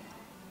Babufro.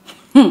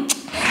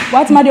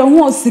 What's my dear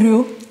was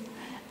through?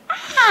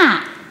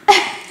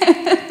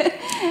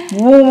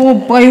 Oh,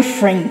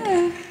 boyfriend.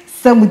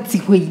 So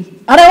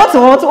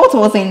what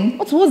was in?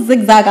 What was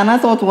zigzag and I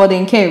thought what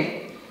in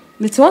cave?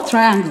 Meteor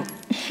triangle.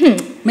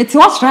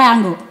 Meteor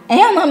triangle. I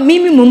am not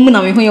Mimi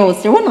Mumuna when you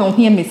was one on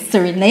here,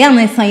 Mr.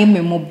 Nayana saying me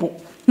mobo.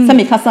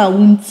 Some casa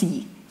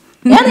wunty.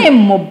 Yana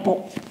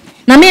mobo.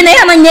 Na me na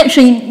yana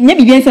nyetwe nya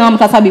bibia nsem am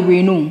kasa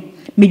bebre no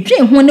me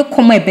dwen ho ne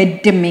koma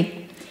ebede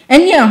me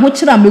ene a ho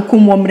kira me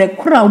komo mre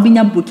kora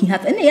obinya broken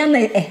heart ene yana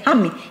ha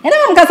me ene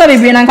am kasa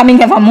bebre na nka me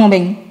nkefa mo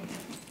ben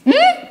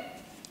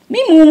mi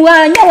mu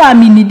anya wa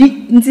mi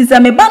nidi nti se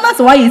me ba na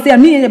so wa yesi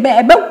mi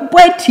ebe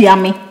boatia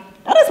me.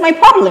 That is my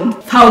problem.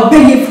 How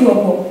big you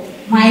feel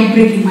my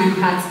breaking my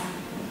heart.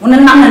 Ona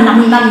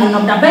na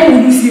da ba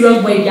you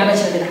serious boy bia be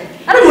chede.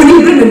 I don't want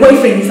to bring the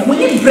boyfriend so when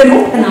you bring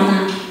up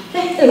na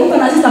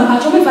open assistant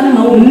patch me fa na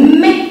ma o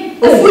me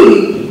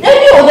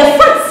Any of the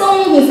first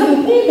song with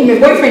some my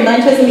boyfriend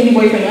and chasing me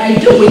boyfriend I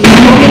do with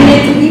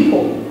nominated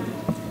people.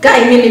 Guy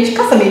manage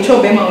kasa me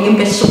chop be ma o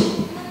yembe so.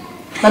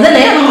 But then I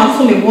am not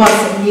so me was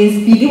yes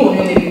bidi o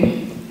no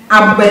me.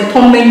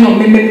 Abeton me no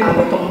me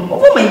abeton.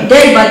 Oh my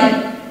dead body.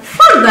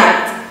 Fuck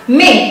that.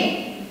 Me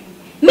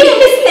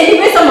miss any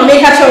way some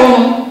make a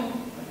show.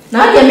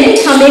 Now the men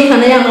can make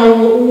an air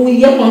no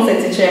year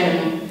concert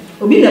chairman.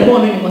 Obi the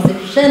born in was a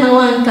shena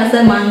one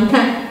kasa manka.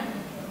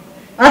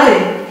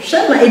 Ate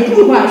shema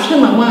edu wa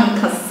shema one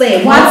kasa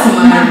what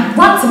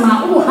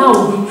ma oh how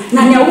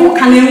na nya wo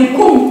kan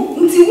enkom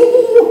nti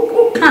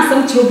wo kan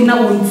sam chiro bi na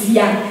wo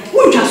ntia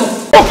wo ntwa so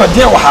ofa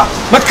dia wa ha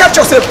but catch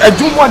yourself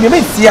edu mo ne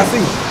me tia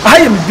say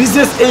I am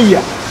business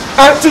area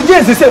and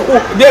today they say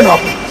oh they no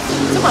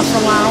Sama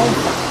from our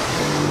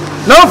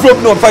now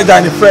from no find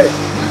any friend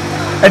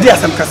e dia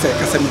sam kasa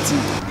meti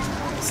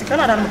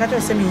Sikana da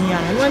mkato semi hiya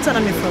na nwanta na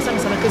me frosa me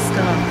sana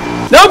kesikana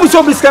na obi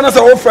so bi sikana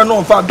say wo friend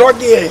no fa dog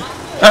here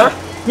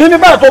me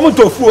ba ko mo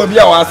tofu obi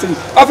a wa say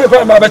afi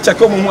ko ma ba check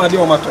mo hu ade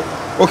o mato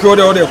okay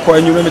o de ko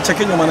anyu me check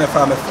nyoma na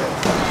fa me friend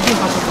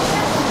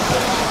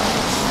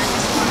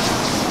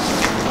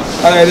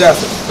ala dia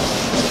say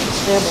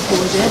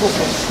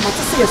boko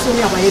matisi yeso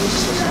ni abaye bi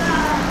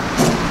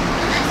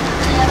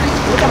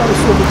Look at the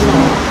show begin.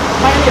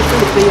 Why are you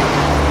afraid of prayer?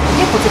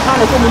 You put the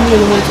kind of woman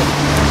in one time.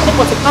 You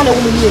put the kind of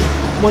woman in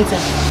one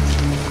time.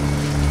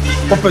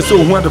 Papa so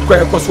who had the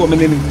quiet cost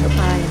woman in it.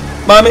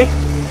 Mammy,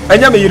 I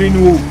am a year in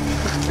woo.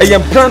 I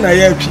am plan I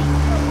have.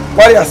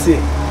 What I say?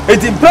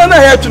 It's in plan I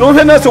have to know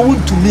when I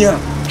wood to me.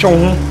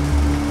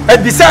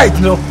 And besides,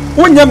 no,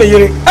 one yam a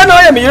year, and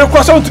I am a year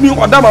cross on to me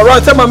or damn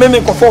around some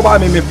amendment for by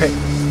me pay.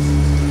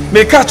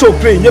 May catch your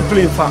plane, you're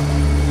playing far.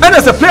 And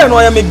as a player,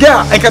 I am a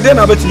girl, I can then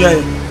have it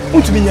to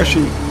Unto me, she.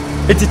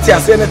 It is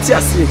Tiasi and a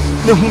Tiasi.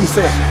 No, whom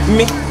say,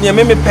 me, near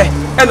me pay,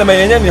 and a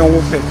man and your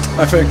whooping.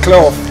 I feel clear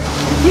off.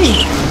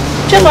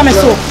 Just on my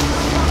soul.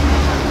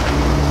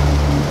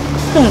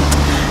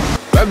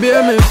 Baby,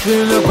 I'm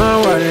feeling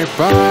about what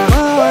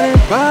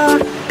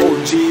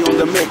OG on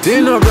the mix.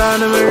 Dinner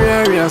brand of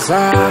area,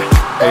 sir.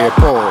 Hey,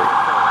 Paul.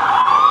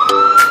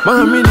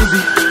 Mammy,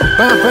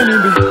 Papa,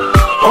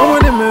 oh,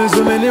 the man,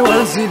 so many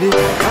one city.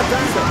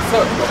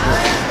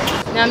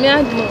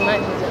 Namia do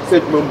man.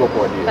 Set member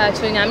body. But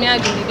when Namia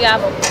do be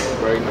able.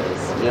 Very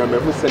nice. Yeah, me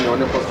who send on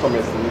the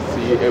customers and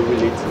see every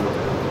late.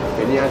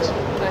 Any action.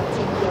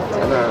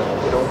 And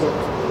you know,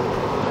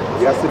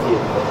 we are sitting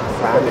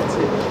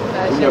sanity.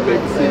 When your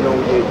baby say no,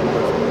 we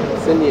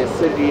send you a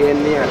city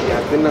and near the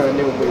dinner and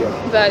new way.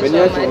 When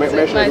you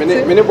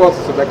have many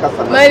bosses of the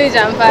customer. Marriage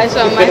and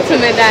fashion, my to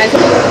me dance.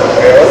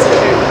 What's the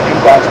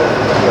embarked?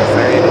 You're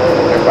saying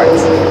it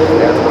bites.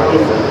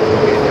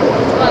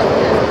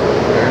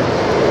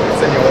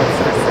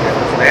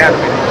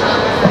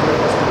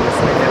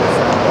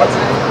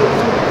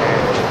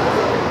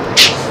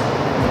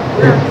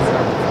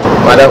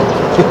 Madam.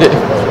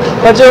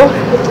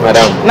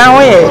 Madam. Now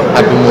where?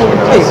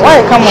 Hey,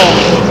 why come on?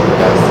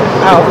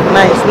 Oh,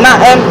 nice. Now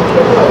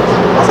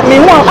me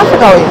who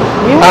Africa way?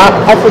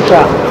 Africa.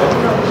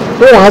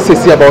 Who has to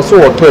see about so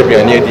or 12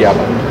 years near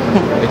Diaba?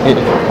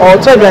 Or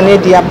 12 years near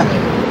Diaba.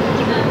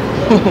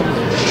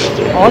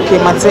 Okay,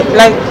 Matse,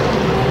 like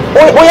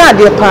oh yeah,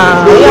 dear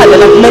pa. Yeah,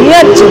 like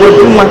many to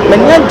do my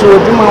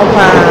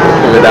pa.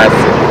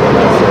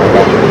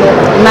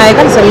 Now I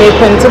can say me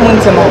 20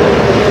 months now.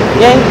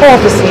 Yeah, in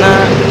office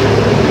now.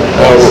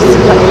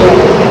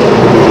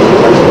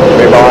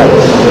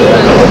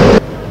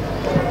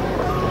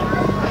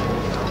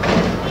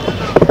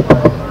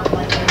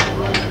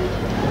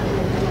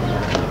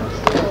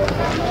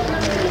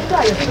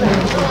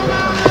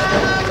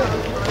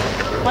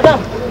 Madam,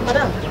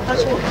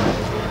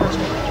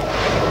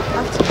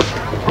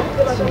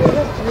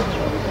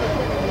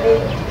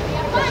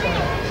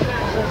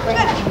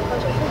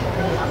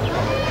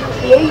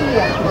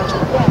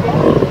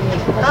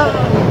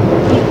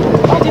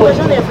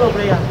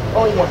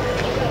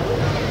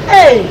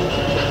 hey,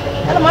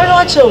 I'm not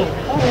watching.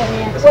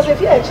 Because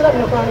if you're actually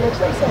not going to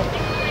say, it's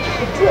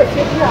a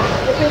figure.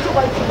 If you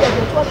want to get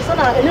it, what's on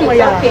anymore?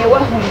 Okay,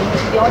 one home,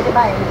 the other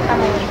by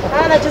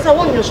and I just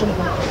want you some.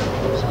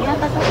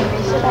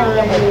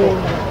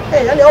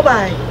 Hey, I'll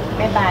buy.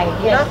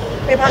 Yeah,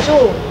 paper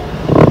show.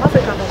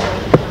 Africa.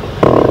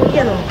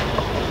 You know,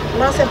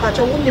 Master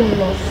Pacho wouldn't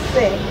know.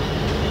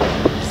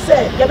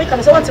 Say, you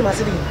become so much in my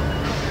city. I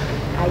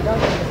don't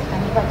understand.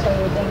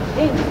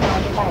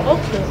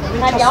 Okay,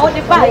 now the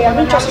only buy I'm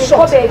interested in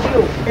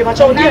you. If I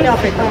told you in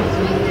Africa,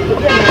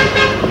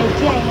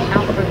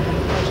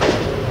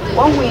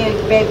 one way,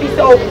 baby,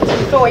 so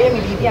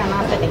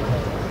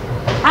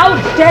how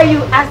dare you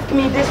ask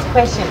me this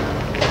question?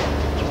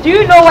 Do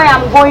you know where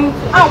I'm going?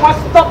 I was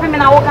stopping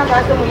and I walk and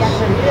ask them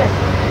reaction.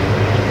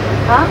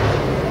 Huh?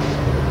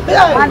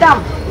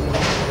 Madam,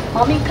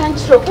 mommy can't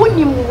show.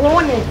 Only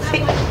one it.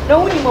 No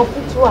one more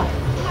put to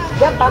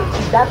get back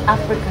to that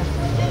African.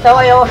 So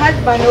your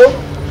husband,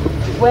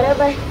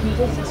 wherever he is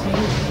to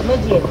you,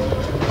 immediate.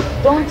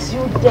 Don't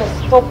you dare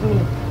stop me.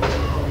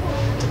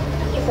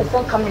 If a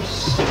son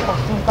comes, I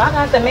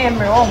can't say me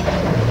wrong.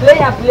 Play,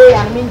 I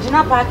mean,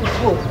 Gina Park is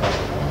you.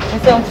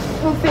 And say I'm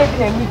full faith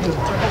in you.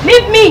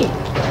 Leave me.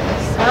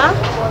 Huh?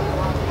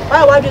 Why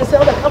would you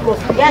sell the couple of?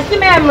 Yes, me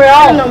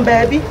wrong. No,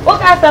 baby.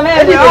 What can I say?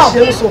 Wrong.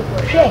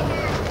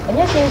 And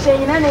you're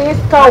saying you know it's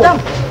cold.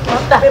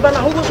 Baby,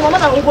 now who goes one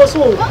and who goes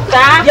so?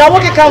 Yeah,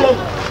 what can come?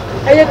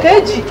 And you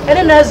can't and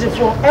then as if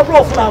for every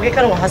of now, we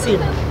can have seen.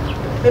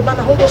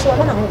 Bebana who goes one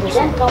and who goes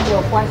one couple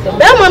of once.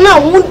 Bema now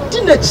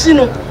wouldn't the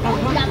chino.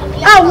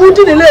 I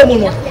wouldn't the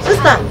lemon.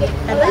 Sister,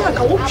 and then I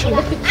can walk you.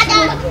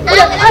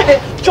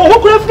 Joe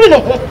Griffin.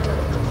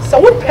 So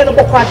what pen of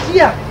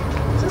Quatia?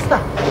 Sister,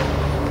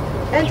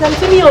 and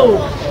continue.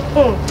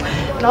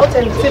 Now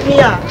tell me, you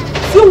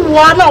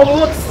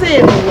want to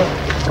say,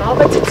 I'll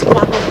bet it's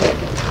one.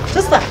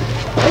 Sister,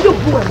 are you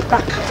blue and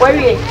black? Where are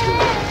you?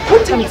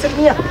 What time is it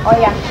here? Oh,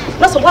 yeah.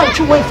 That's one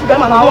you wait for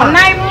them. I'm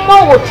 9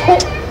 more.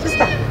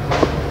 Sister,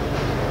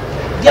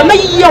 you may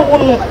hear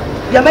one.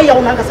 You may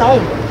own a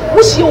sound.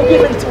 Wish you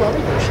give it to her.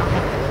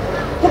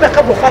 Who back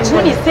up with what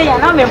you say?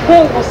 And I'm a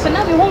home. So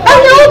now we won't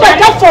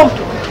back up from.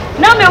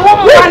 Now my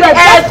home is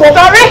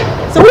sorry.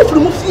 So if you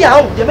move here,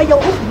 you may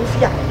move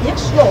here. Yes,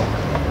 sure.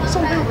 So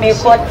may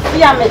God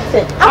fear me.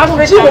 I'm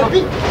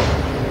ready.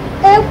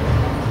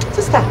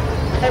 Sister,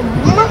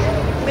 Mama,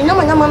 we know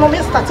my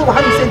mama started to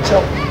have a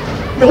job.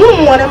 The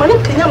woman one, I'm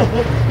not clean.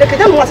 The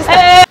Cadam was a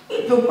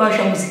little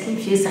partial music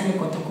face and a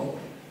cotton.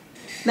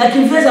 Like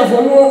in face of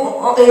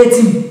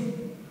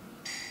 18.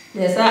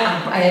 Yes,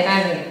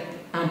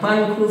 I'm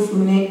buying clothes for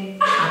me.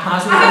 I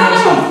pass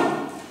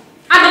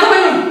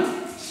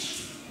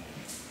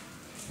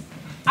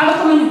I'm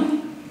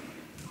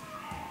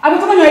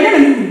coming. I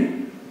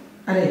didn't.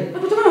 I'm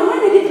coming. Why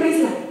did you praise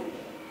her?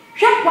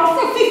 She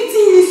was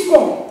 15 years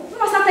old.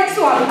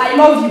 I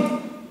love you.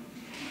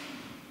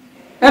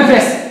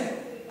 Empress.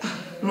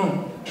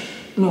 No,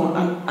 I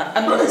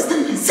don't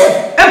understand myself.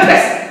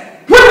 Empress.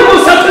 When am I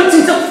something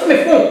from my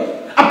phone?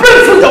 I bring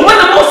food and when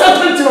am I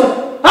something?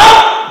 Huh?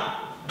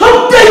 How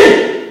dare you?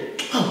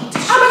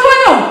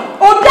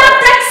 Oh, that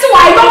text so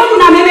I love you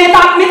now. Maybe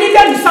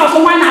that you so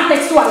why not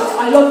text so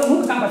I love you?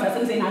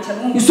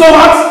 You saw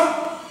what?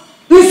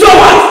 You saw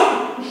what?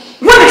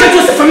 When did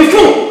you say from your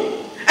phone?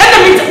 And I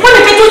mean, when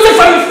did you say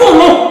from your phone?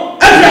 No,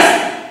 Empress.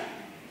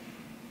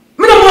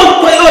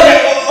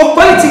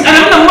 And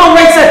I'm not more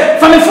right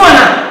from the phone.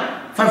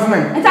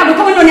 And I'm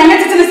coming on your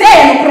message to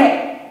say,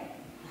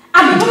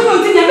 I'm coming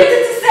on your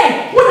message to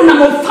say, what a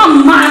number of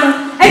fun man.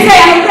 I say,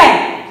 I'm bread.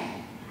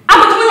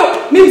 I'm coming on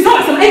me, so I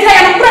say,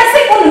 I'm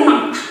pressing on the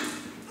man.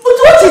 But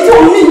what you do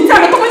on me?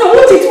 I'm coming on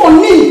what you do on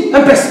me.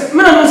 Empress,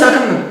 man, I was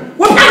coming.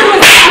 What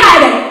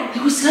happened?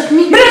 You will slap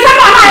me. But it's not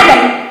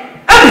hiding.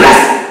 Empress,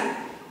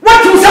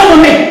 what you say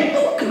on me?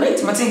 Okay,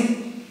 wait, Martin.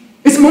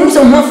 It's more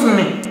than enough for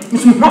me.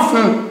 It's enough for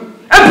me.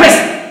 Empress.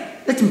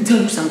 Let me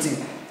tell you something.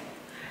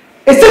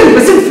 A certain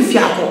person,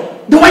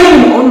 the way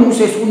you almost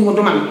says, who want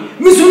to man,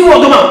 Miss Who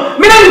want to man,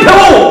 Milan,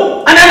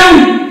 and I know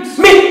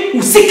me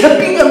who seek a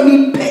bigger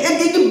me,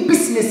 pay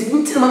business,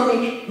 winter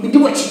money, we do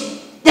what you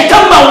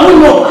come out, we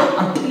know,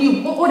 and tell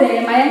you, oh,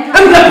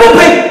 I'm the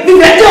boy, you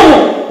let go.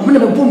 I'm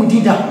never boom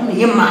did that,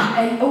 Yama.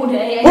 Oh,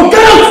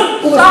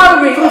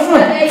 sorry, from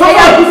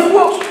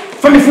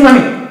the phone.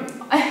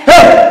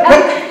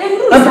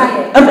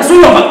 I'm so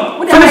over.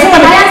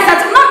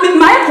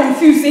 My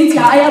confusing. I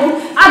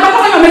don't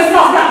know your mess. I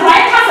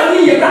can't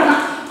believe you, Rana.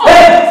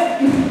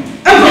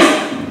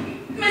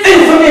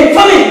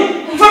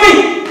 For me.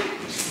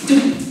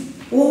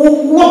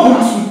 What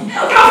was you? I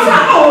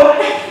don't know your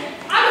mess.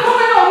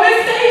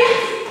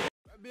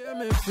 I'm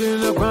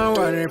feeling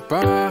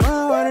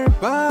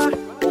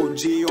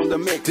OG on the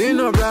mix.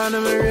 Dino Brown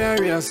and Maria,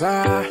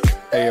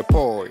 hey,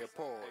 boy.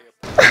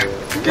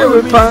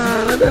 Give me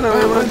pan, then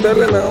I'm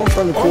telling now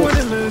from the court.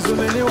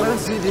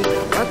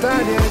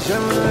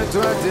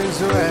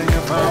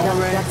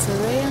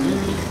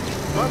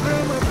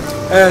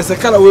 It's a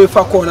kind of way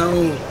for corner.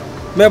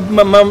 My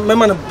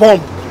man a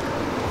bomb.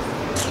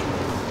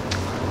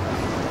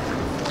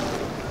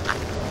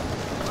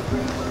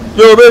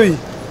 Yo, baby.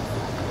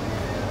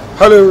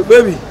 Hello,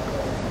 baby.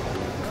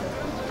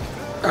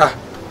 Ah,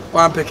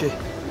 one picky.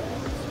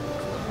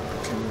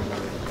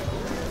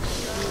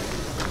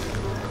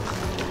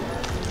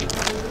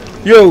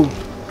 Yo,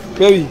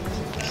 baby.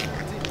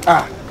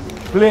 Ah,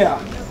 player.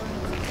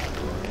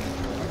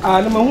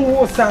 Ah, no man who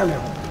was Samuel.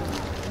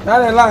 Now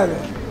they lie.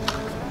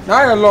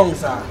 Now you're long,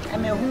 sir. I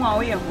mean, who are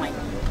we? We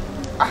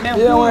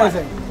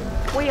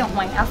are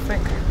white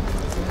Africa.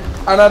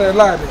 Another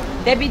lie.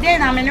 There be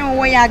then I mean,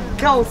 where your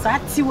girls are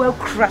two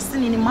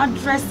crossing in my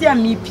dress. Yeah,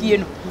 me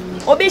piano.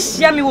 Obe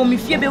share me when me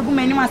fear be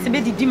woman must be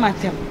the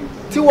dimatem.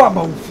 Tiwa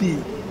about fee.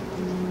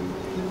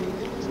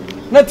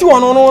 Na tiwa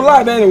no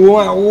lie then wo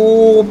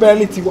oh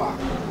belly tiwa.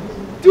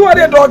 Tiwa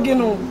the dog you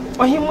know.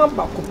 Or him one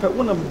back up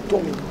when I'm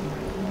done.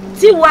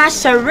 Tiwa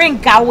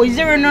sharinka was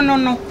zero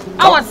no.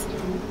 I was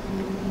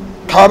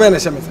Carbon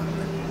shemesa.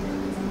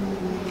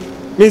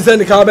 Means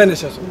any carbon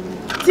shemesa.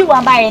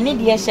 Tiwa by any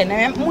dear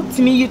and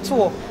mutimi you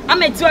too.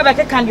 I'm a tiwa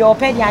back can your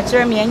pay ya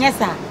me and yes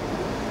sir.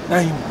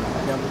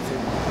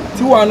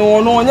 Tiwa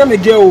no nya me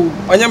girl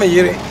onya me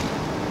yere.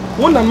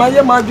 Wona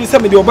maye ma dwi se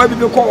me de oba bi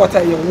ko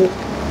water ye wo.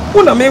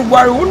 Wona me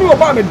worry woni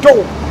oba me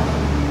do.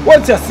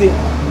 What you say?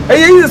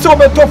 Eh yi so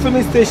be to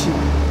filling station.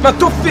 Na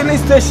to filling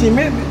station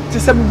me ti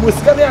se me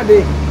boska de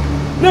ade.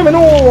 No me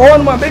no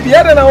one my baby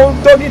ya na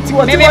dog it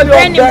what you want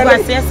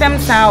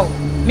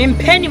to me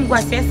penny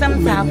was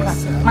some sapa.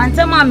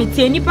 Mantama me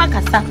tie nipa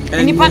kasa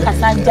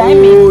jai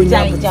me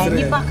jai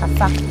nipa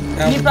kasa.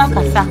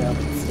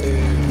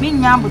 Me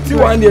nyambo ti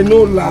one dey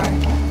no lie.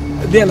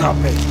 Then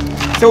happen.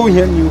 So we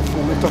hear you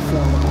from me to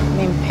from.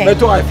 Me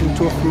to I feel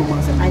to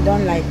from. I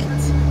don't like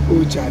it.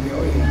 Oh Charlie,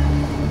 oh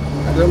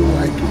yeah. I don't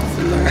like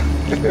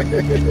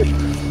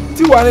it.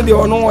 Ti one dey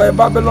ono a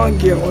Babylon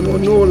girl ono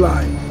no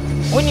lie.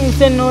 When you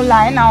say no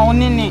lie na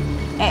onene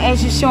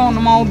she show no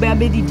ma obe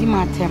abedi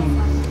matem.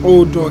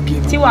 Oh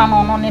doggy. Tiwa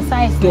no ne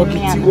size doggy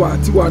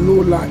tiwa no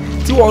lie.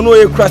 Tiwa no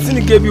e krasi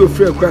ni give you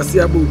free krasi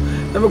abo.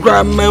 Na me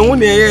kra man wo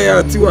ne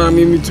ye tiwa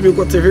me mitumi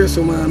ko te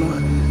so man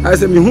no. I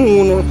say me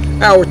hu no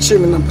I wo che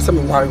me na pesa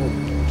me ware ho.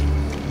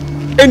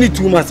 Any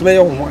 2 months me ye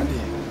ho ade.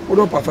 Wo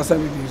do pa fasa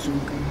me bi so.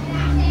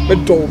 Me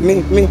do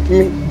me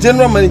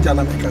general manager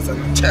na me kasa.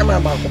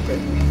 Chairman ba ko pe.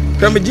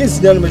 Kra me jeans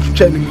nya no me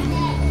twitwa ni.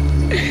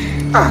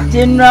 Ah,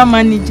 general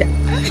manager.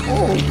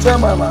 Oh,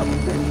 chairman ba.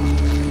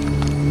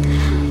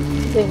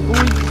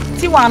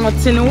 Tiwa no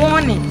tini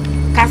woni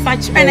kasa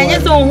chwe na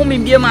nyeso hu me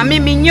bia ma me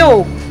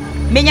nyo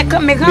me nya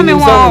me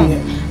ho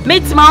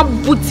metima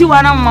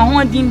butiwa na ma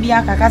ho din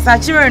bia kasa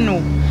chwe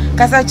no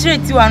kasa chwe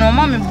tiwa no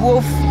ma me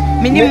bu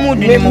me ni mood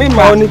ni mo me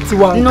ma oni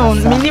tiwa no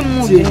me ni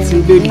mood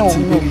ni no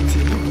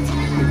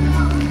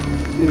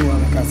ni wa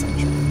kasa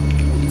chwe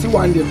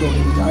tiwa ndi do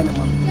na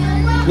ma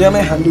me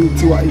me handle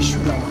tiwa issue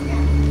na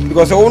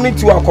because only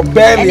two are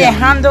barely. They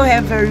handle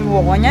her very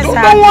well. Don't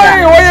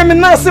worry, why am I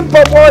not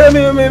simple? Why am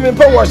I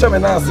power?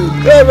 I'm not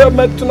saying. They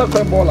met to not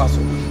ball us.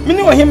 Me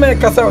know him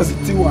make us as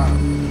Tiwa.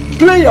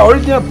 Player,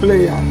 original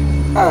player.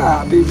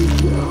 Ah, baby.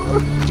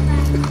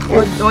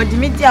 Oh,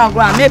 Dimitri, I'm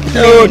going to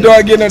oh,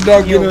 dog,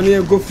 you know,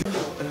 near go.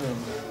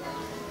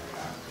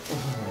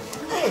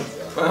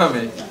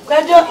 Mami.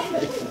 Kajo,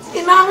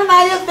 ina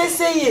na ye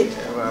pese ye.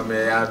 Mami,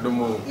 I don't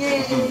know.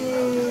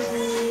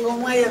 O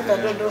mo ye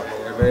dodo.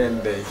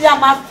 Vende. Ti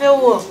ama fe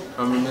wo.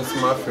 Mami, me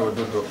sma fe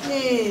dodo.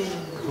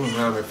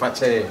 Mami,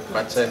 fache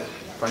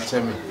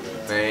me.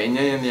 Na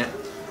enya.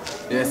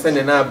 Ye se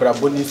ne na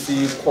abrabo ni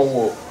si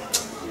kowo.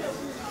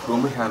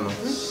 Romu ha no.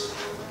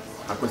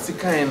 Akosi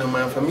kan no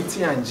man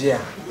famiti anje a.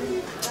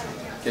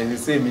 Ke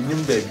se me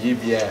nim ba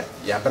bia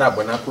ya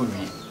brabo na ko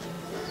wi.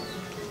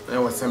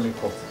 Na wo se me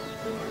ko.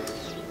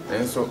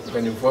 And so,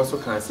 when you also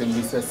can say,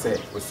 Mr. Say,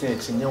 we say,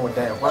 Chinya would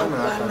die 1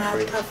 hour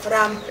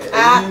from.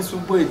 Ah, so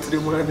boy, 3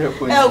 months.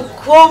 Oh,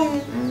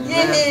 come,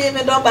 ye,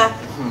 Medoba.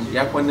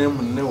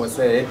 Yakonem never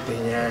say,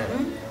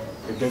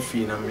 the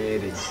Delphine and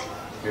Mary.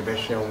 Maybe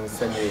she won't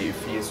send a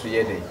few years.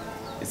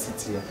 Is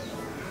it here?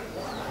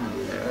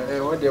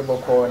 What the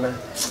corner?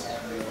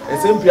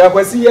 It's simply I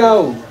was here.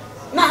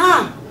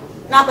 Nah,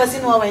 now I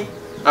see no way.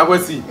 I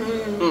was see.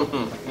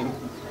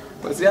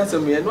 But see,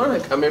 answer me, and one I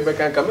come back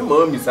and come in,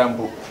 Mommy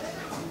Sambo.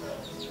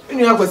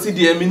 You have to see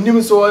the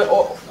minimum so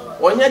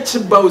on your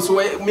chip bows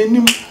away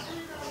minimum.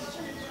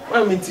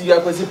 I mean, you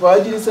have to see I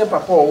didn't say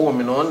papa or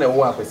woman on the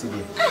walk.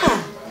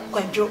 Ah,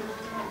 quite true.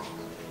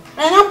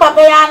 And I'm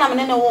Papa and I'm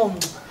in a womb.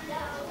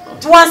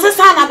 To answer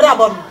Sana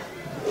Brabon.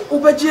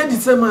 Ubaji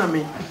did say,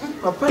 Mammy.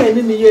 Papa and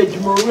in the year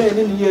tomorrow and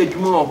in the year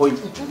tomorrow.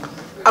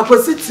 I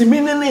could sit to me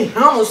in the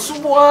house.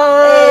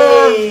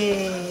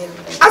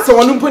 I saw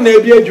one put a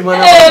beer, Juma.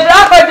 Hey,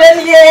 rapper,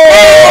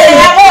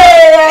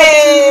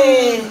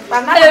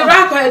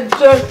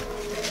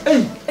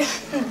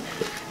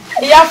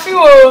 yeah,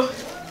 feel.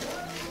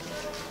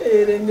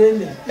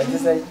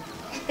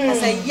 I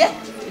say, yeah.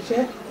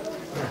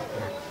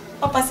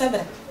 Papa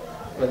said,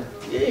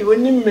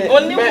 when you met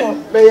only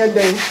by a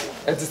day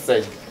at the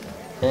same.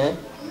 Eh?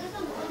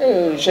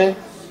 She.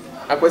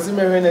 I was in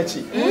my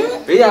energy.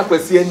 We are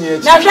pursuing you.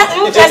 Now,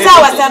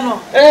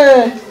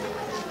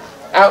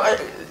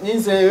 you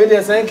say, we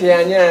are saying,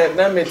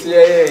 I'm a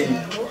tea.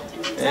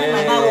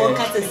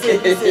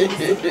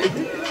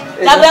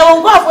 Now, I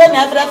won't go when I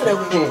have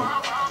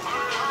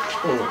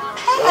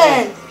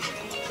Hey,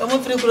 come on,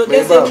 through the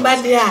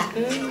bad.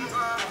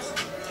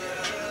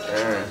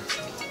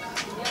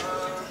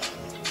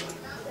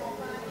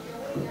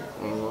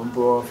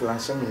 Boy,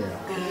 flashing me.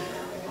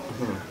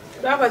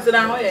 That was an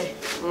hour.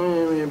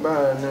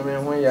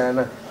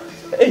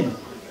 Hey,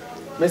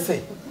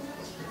 Missy.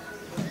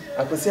 I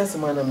could see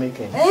some man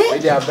making.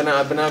 Maybe I've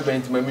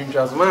been to my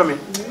mistress, mammy.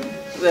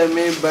 They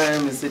may buy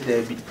Mr.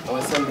 Debbie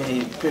or some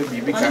baby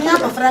because I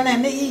have a friend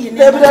and hey,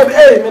 my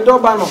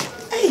dog.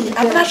 Hey,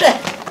 I'm not sure.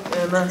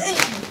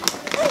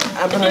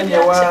 I'm not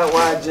your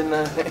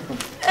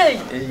hey,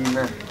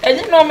 and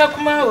you know,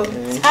 Macumao.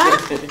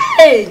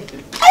 Hey,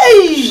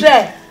 hey,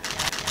 share.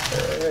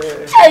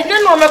 Hey, you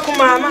know,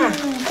 Macumama.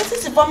 What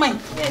is it for me?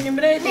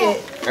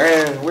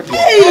 What do you?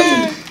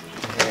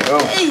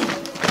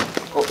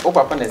 Oh,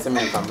 Papa, there's a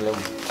man family.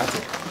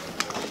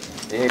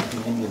 Eh,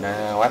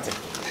 what?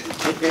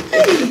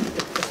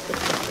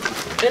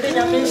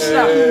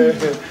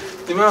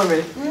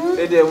 Timame,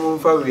 they didn't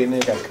for we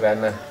need a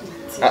crana.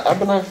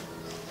 Abana,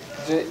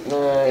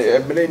 a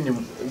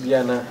millennium,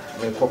 Biana,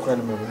 my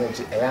cochran, I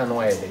know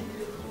why they.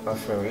 My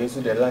friend, is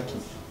the lucky.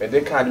 But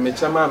they can't make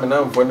some mamma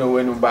now for no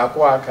one back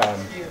walk. I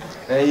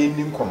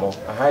didn't come up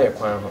a higher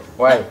crown.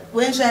 Why?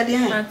 When shall I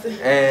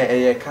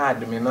a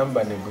card, my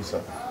number,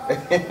 Nebusa.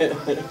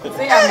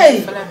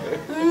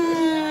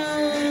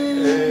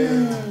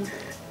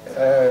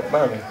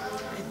 Mammy,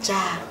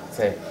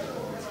 say,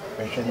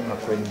 I shouldn't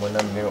have quit one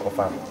of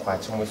our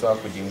quite so much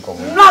up with you.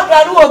 Not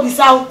that will be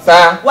south.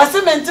 What's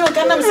the man to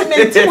come and see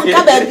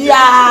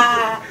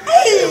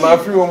my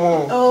few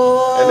more.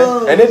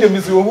 Oh, and then the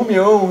Miss whom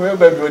you own,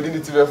 whoever you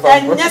didn't to the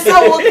fire. Yes,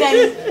 I will.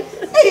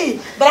 Hey,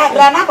 but I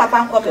ran up a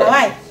pump of the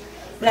light.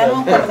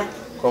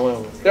 Come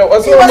on. There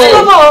was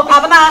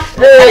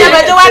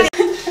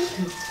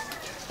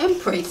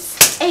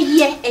Empress.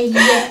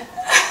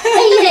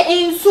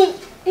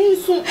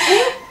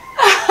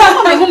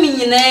 I'm going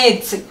in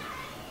it. Say,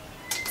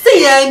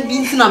 I've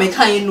been to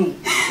Namekano.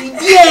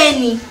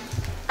 Yenny.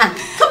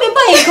 Come and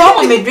buy a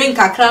come and drink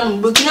a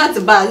crown, looking at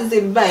the bar. This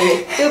is by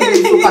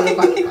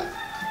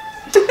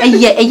a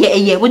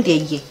year, what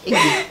day?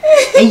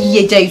 A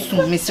year,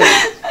 Jason, Mister.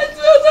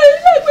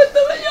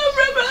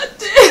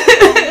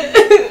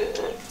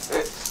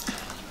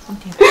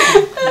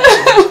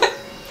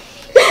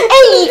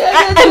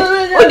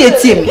 What did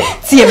Tim?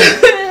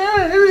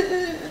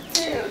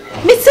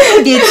 Mister,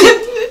 who did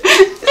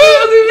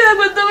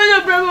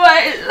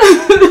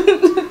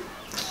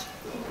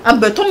I'm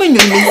but Tommy, you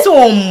mean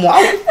so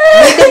much.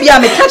 Maybe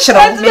I'm a catcher.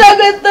 Yeah,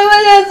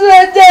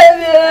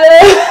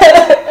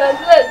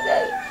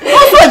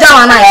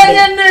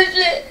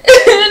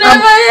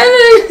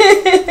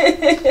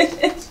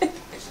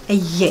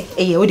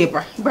 what did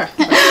But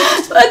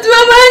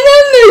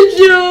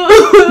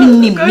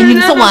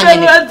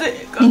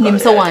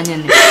so one.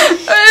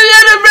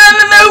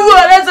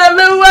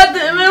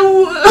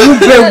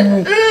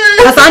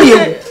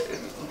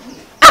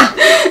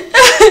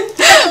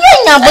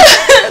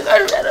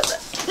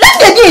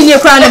 Let me your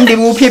crown and they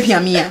will pay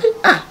me. I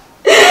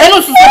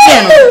don't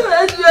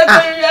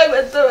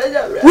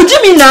would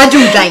you mean I do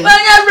die?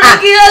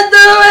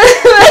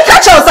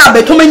 Catch us up,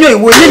 but Tommy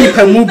will leave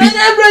a movie.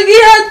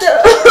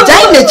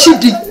 Dine the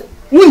chip,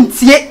 wouldn't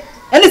see it.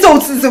 And it's all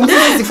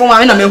for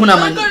my enemy.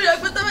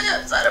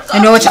 I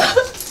know what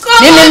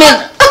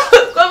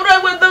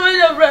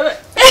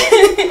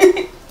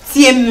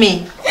see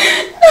me.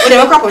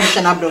 Whatever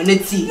proposition I've done,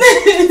 let's see.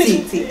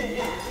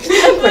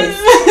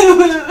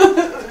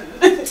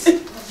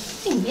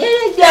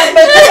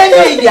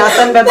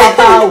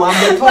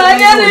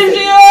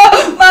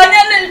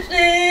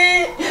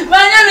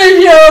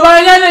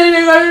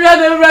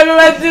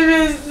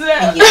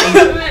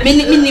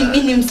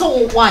 Minim so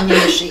one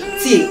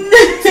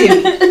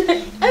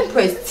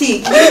Empress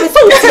tea. So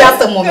at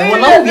the moment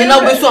when I will be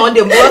so on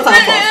the water.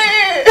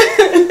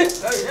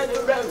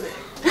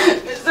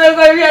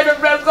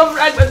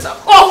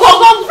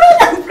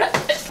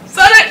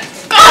 Sorry.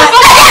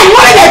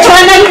 Why are you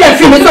trying to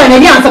finish on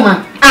any answer, man?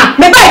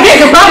 Maybe I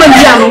get a problem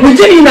jam. We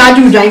didn't know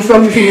you dying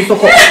from you finish so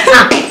cold.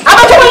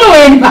 I'm told you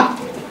any part.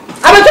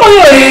 I'm told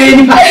you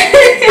any part.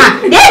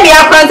 There be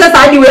a princess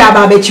anyway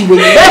about bet you will.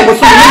 That was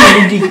so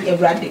many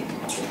erratic.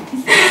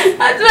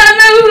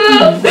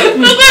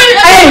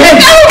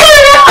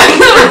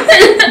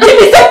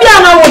 Jimmy said, I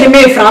know what the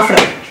main frafra.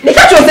 The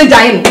catch was a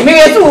giant. Maybe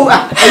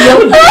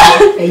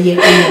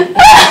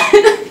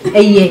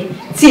a year.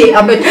 See,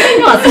 I bet you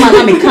know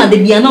some can't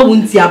be an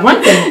old see a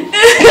one thing.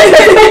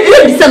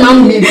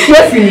 Some me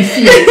carefully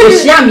see, or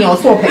sham or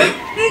so.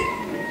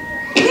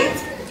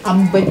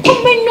 I'm but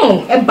you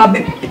know a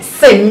baby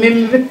say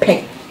me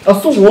pay.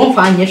 Also won't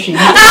find your shit.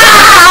 I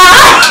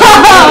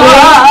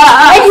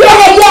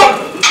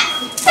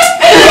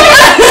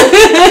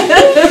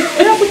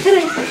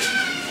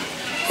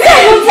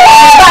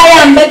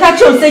am better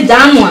to say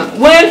Jamwa.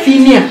 Where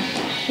female?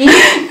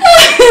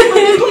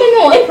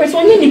 No, Empress,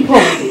 one in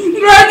Nippon.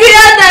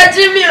 Rogia,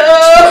 Jimmy.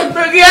 Oh,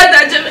 Rogia,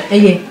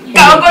 Jimmy.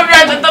 I'll go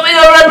back to Tommy.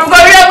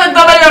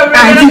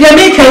 I'm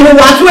Jamaica. Who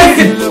was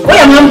with? Where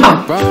am I?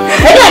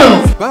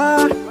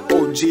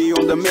 OG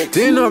on the mix.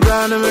 Dinner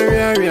brand of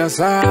area,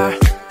 sir.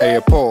 Hey,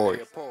 boy.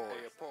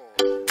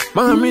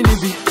 Mammy,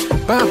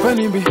 Papa,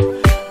 Nibi.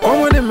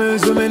 Oh, the men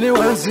so many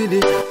one city.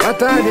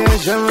 But I didn't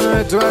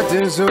show to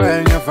attend so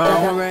when you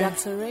found away.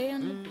 That's a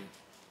rain.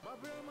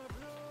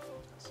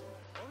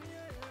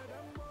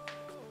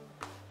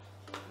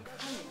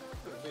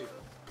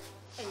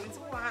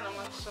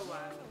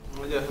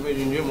 Yeah,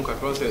 maybe you can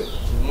cross it.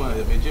 More a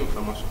gym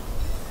from us.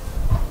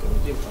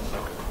 Gym from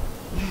back.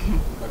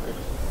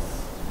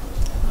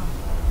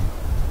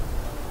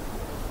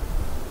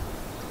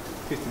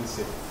 15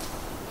 cents.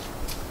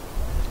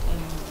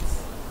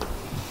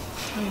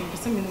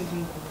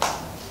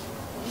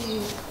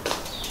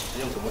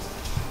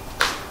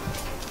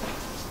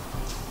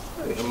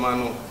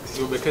 Man,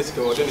 you be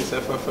catching or then it's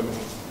a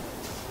family.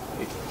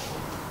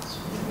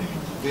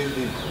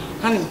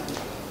 Honey,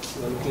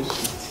 you are looking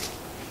sweet.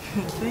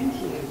 Thank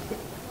you.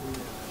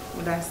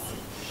 That's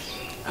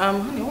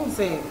honey, won't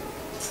say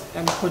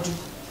Koju.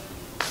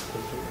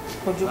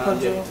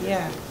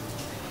 Yeah.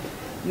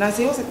 Now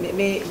say also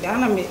me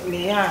Anna me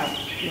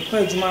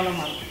quite Juma no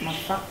my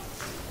fat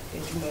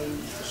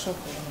shop.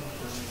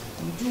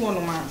 You do one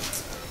man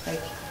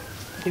like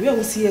the way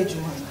we see a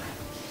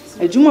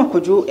Juma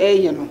Koju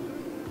you know.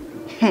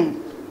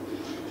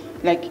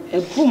 Like a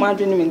poor man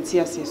doing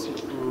so.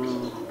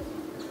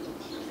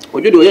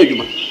 Koju do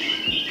Juma.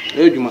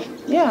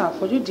 Yeah,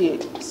 Koju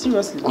did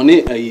seriously. On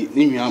it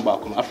in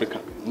Africa.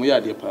 We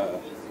are the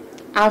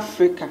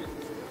Africa.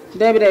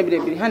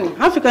 Debbie, honey.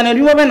 Africa na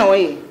you run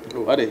away.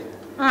 Oh, are they?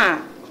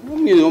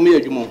 You know me a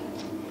Juma.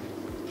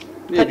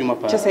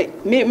 Just say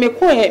me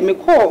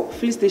call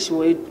police station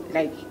where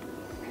like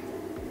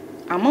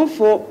I'm on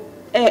for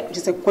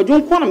just say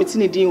Kojo Kwana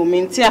meeting di o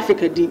me nti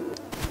Africa di.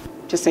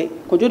 Just say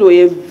Kojo do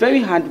a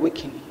very hard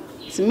working.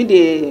 To me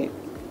the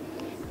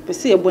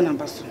person e bon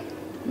ambaso.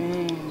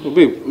 Oh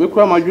babe, me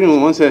cry my dream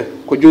one say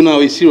Kojo now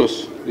is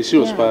serious. It's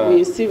serious pa.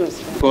 It's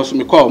serious. Because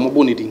me call mo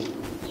boni din.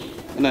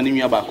 Na ni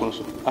nua ba ko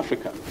so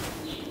Africa.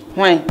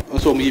 Why?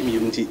 So me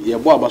nti ye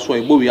bo abaso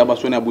e bo wi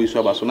abaso na bo isu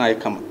abaso na e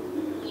kama.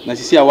 Na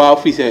sisi a wa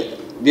office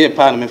dey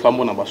pa na me fa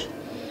mo na abaso.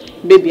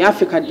 Baby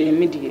Africa dey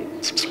me dey.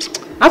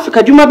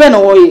 Africa djuma be na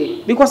wo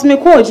ye because me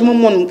call djuma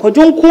mo no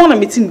Kojo nko na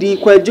meeting din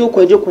kwajo.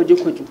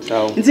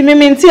 Nti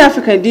me nti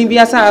Africa din bi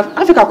asa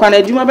Africa kwa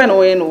na djuma be na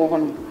wo ye no wo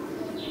hono.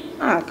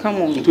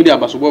 Come on. Ntu di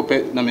abaso bo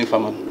pe na me fa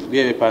man.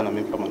 Dey pa na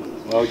me fa man.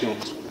 Wa ojo.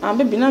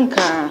 Baby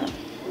nanka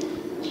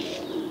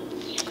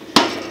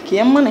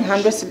Kiamman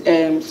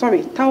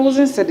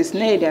 1,000 cedis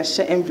na dey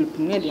share envelope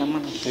na dey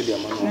amana.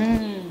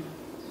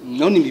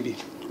 No ni bibi.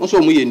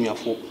 Onso mo ye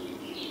nuafo.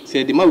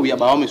 Say the ma we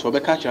aba me so be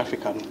catch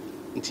Africa no.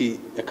 Nti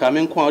e ka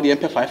me nko a dey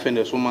MP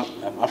 500 so ma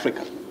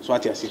Africa. So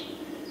ati ase.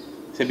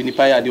 Say bi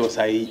nipa ya dey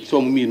osai so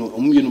mo mi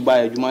no ba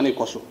adwuma na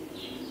ikoso.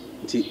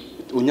 Nti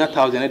onya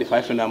 1,000 na dey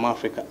 500 ma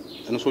Africa.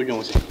 Eno so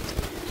dwon say.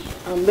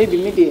 Baby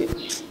me dey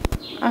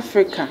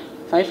Africa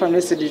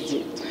 500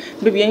 cedis.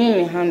 Baby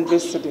any 100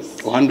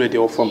 cedis. 100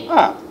 dey from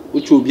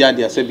uchu obi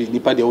ade ase bi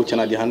nipa dey o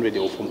chana dey 100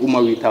 dey from. Uma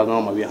we 1,000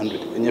 uma we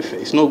 100. Enye fair.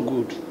 It's not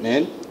good,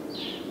 man.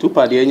 Two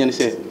party enye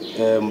say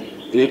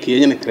okay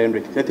enye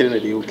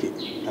 300 dey okay.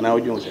 And I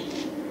would say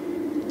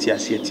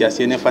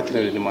tiasie ne fa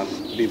 300 man.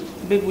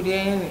 Baby dey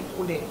enye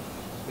o dey.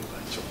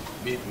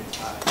 Baby.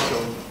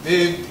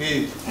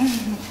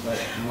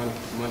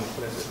 Money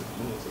press.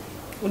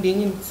 O dey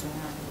enye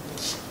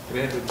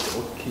 300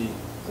 okay.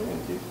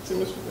 See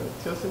me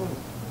tiasie man.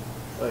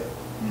 Right.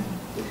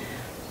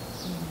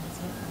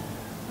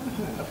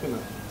 I feel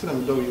like I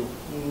love you.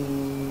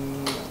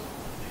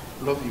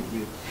 Love you,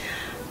 babe.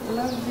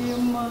 Love you,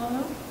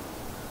 Mom.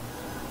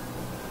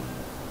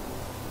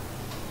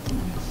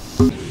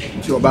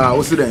 Choba,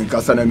 what's the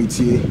casa na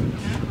mitie?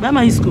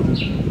 Bama isko.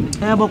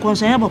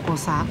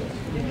 Bokonsa.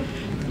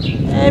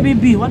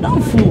 Bibi, what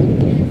down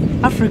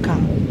for Africa.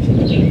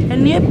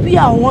 And ye be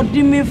a what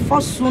di me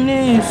first soon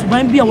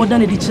suban be a what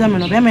done the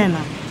chairman of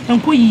Bemena.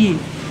 Enko ye.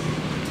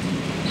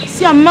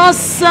 See a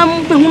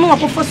massam be who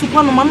akofa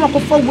super no man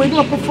akofa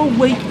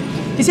way.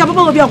 You see a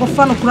papa will be a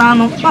fan of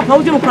crown. Papa,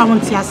 would you crown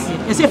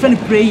tiasi? You see a friend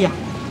prayer.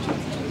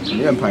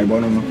 Yeah, pie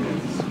bono.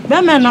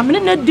 Bemena,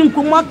 minute didn't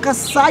come back as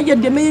saya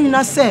de me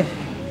na say.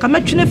 Come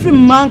at every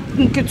man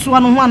get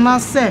one I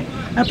say.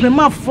 A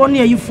prima phone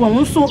you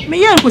phone so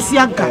me yen ko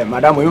siaga.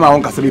 Madam, we ma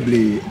won kasa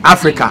be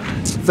Africa.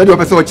 Said you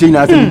person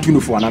China say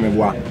tunu for na me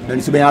boa. Na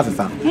ni so be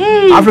asesa.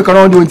 Africa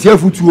no don tia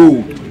futu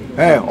o.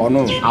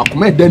 Ono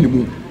akoma dan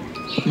mu.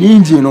 Ni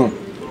engine no.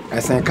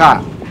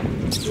 Esenka.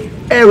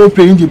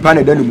 Aeroplane engine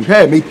pan dan mu.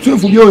 Me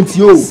tufu bi on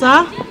ti o.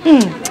 Sir?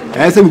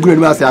 I say we go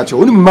to say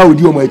actually only ma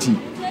odi o ma chi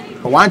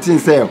one thing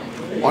say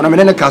on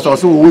me na cast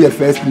so we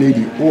first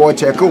lady wo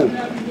check o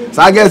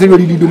so I guess we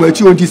do ma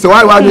chi onti so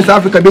why this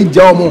Africa be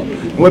jaw mo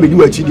we be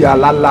do achi dia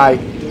lalai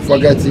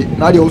forget it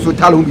now they also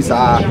tell him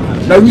bisa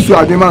na we so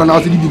adema na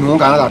so di no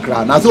kan na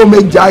kra na so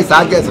make jai so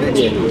I guess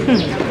ready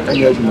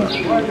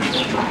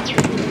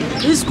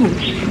This school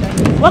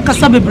what ka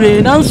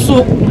sabebre na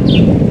so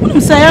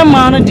unum say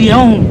man no de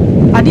ho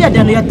ade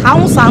ade no ye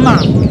town sama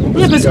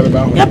ye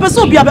pese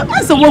obi abe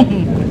man say wo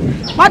hu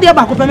ma de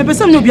ba ko pe me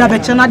pese me obi abe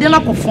che na de na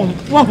ko fom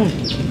wo hu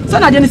so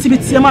na de ne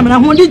sibitie ma me na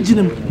ho de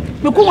ginim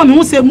me ko wo me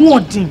hu say mu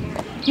odin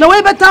na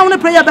we be town no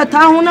prayer be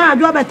town na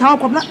adwo be town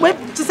ko we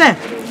ti say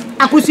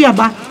akosu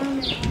eba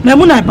na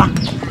mu na eba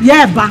ye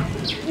eba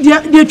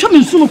de twa me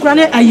nsumu kura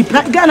ne ayi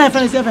Ghana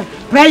fa ne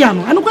prayer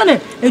no anu kwa ne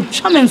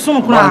twa me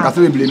nsumu kura ka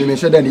so be blame me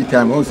share any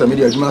time on say me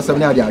de adwuma 7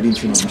 na de ade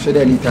ntino share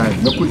any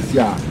time me ko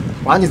sia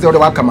one is the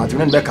one come out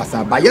me be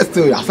kasa but yes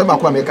still asema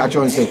kwa me ka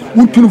chon say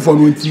utunu for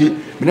no ntie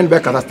me ne be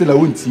kasa still a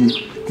wontie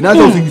tina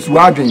so you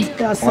adwen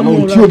ono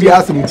ntie obi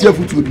asem ntie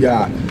futu obi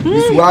a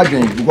you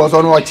adwen because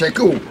ono check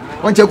o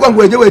on check kwa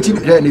gwe we chi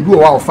ne bi o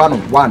wa ofa no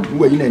one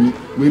we yi nani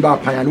we ba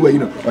pan we yi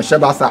no o she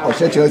basa o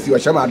she Chelsea o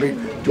she Madrid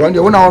to on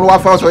the one on wa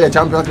fa so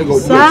Champions League o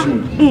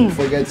do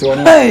forget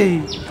on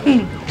hey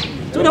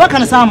to the what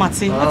kind of sa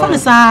mate e fa ne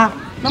sa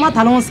na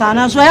mata no sa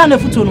na so ya na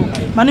futu no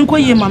ma ne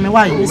nkoyie ma me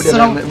wa yi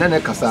sro na ne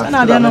kasa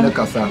na ne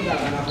kasa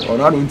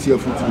ono anu ntie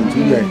futu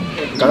ntie ye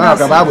kana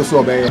ka Bible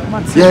so be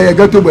ye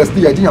gato best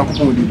ye di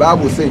Yakobon di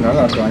Bible say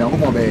na ka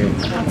Yakobon be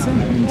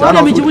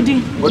ona me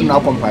jibudi won na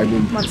compile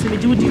dem mate me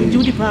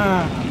jibudi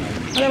pa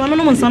ale ma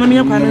no mo nsana me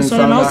yakwa ne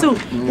so na so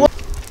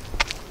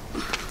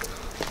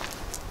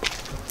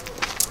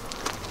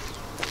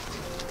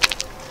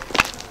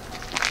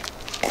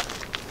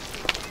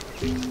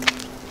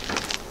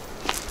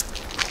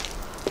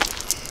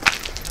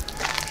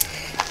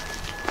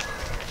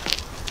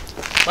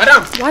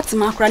Madam, what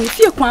ma kra ni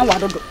fie kwan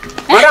wadodo.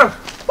 Madam,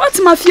 what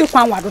ma fie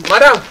kwan wadodo.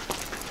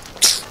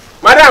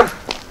 Madam.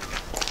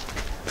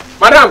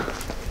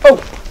 Oh.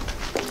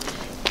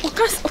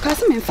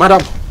 Okas me.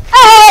 Madam.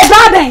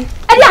 Baden.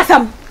 Edi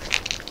asam.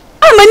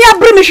 Amani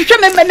abri me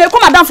hwehwe me ko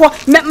madam fo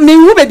me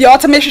hu be dia o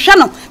te me hwehwe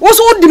no. Wo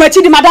so di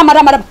machi di madam.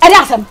 Edi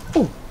asam.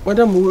 Oh,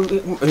 madam.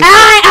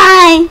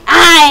 Ai.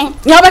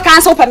 Nya obe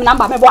kan so open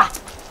number me boa.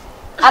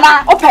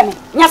 Ana open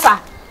nya sa.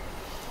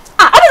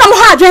 Adi na mo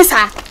ha adwen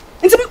sa.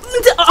 Nti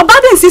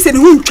obaden sise ne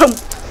hu ntwam.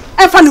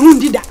 Enfa ne hu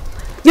ndida.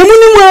 Ne mu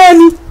ni mu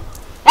ani.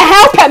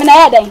 Open na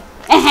ye den.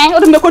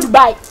 Odo me ko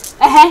Dubai.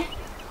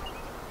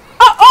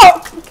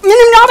 Oh,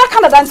 minim na oba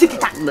Canada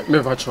ntikita. Me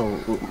vacho.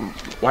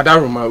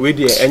 Wadaruma we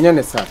de enye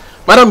ne sa.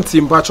 Madam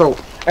Tim vacho.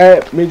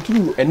 Me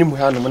duru enimu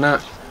ha no na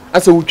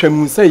ase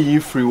wutwam say yi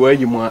free wa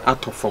yi mu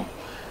atofom.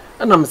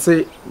 And I'm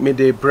say me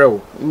de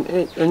brew.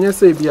 Enye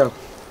say bia.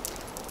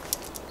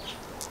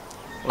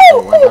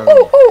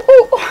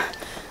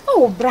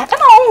 Oh, bra.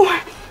 No.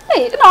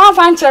 Hey, no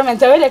fan chairman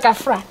we de ka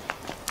fra.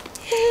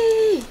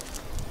 Hey.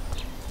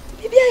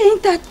 Baby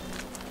ain't that.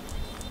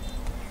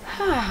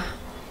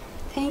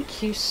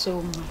 Thank you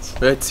so much.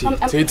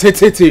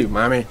 Betty,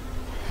 mommy.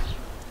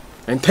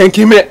 And thank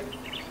you, me.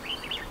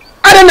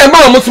 I don't know,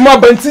 Mamma, small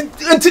banty.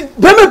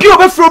 When you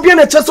over from being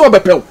a chest or a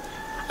pill.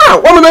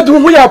 What am I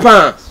doing? We are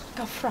pa.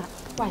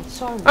 Why,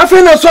 sorry. I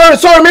feel no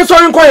sorry, Miss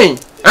Sorry Queen.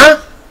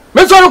 Huh?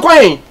 Miss Sorry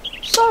Queen.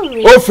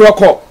 Sorry. Oh, for a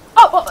call.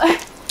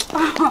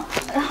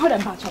 Hold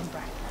on,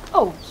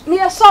 oh,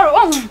 me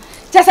sorry.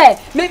 Just say,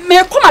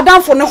 me come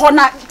down for no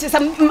honor. Just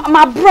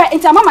my bread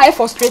into mama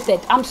frustrated.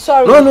 I'm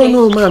sorry.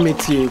 No, mommy,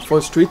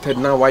 frustrated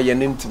now. Why you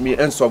named me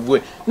and so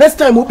way. Next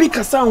time we'll be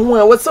Cassan.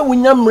 What's so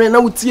when you're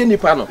now with any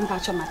panel?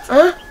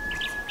 Huh?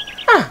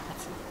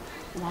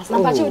 Last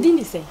night, you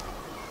didn't say.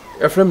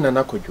 A friend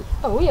Nanakojo.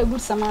 Oh, we are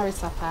good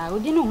Samaritan. We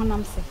didn't know what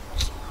I'm saying.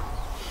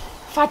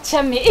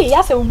 Fatcha me,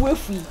 yes, a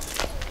wolfy.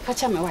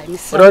 Fatcha me, why,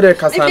 Miss Brother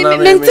Cassandra.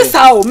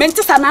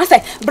 Mentisa, I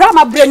say,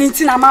 Brahma brain in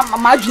Tina, my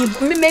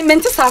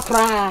Mentisa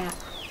cry.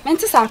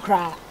 Mentisa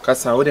cry.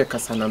 Cassa, what a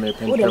Cassandra may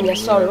pen. Oh, we are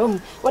sorry.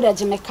 What a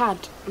Jimmy card.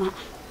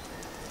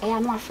 I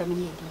am not from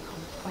me.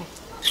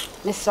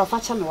 Mr.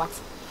 Fatcha me, what?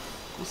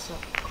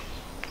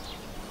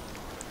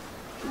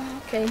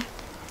 Okay.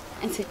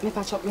 And sit me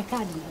patch up my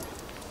card.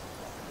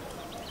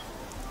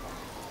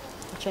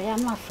 I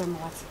am not from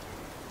what?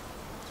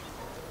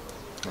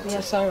 We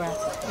are sorry.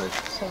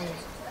 Sorry.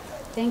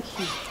 Thank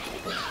you.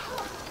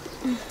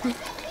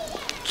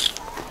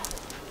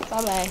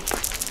 Bye-bye.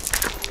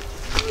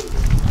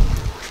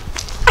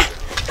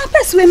 Papa,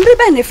 we are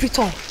going to free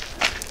toy.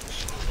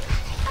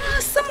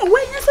 Some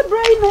way as a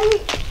brain,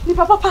 me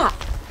papa.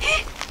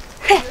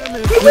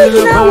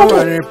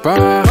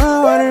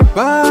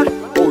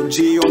 OG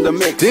on the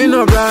mix.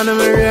 Dinner brand of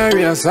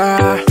area,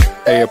 sir.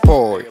 Hey,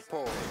 boy.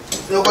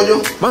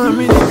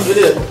 Mommy,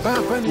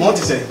 what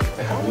is it?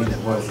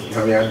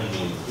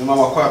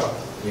 Mama Quaba.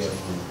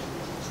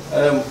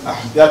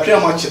 They are too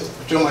much.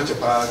 Can go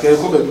back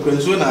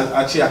because soon I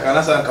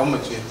can come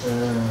with you.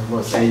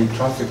 Was a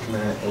traffic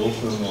man, a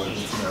woman,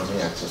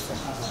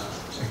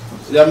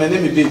 there are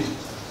many big,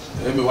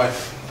 my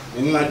wife.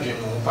 in my dream,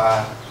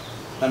 pa.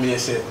 I mean, I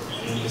said,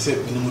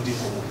 minimum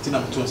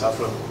Tina Tones are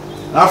from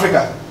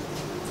Africa.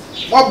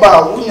 What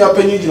about when you're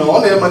penny, you know,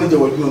 on the manager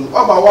would do?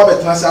 What about what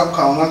better as I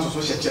come out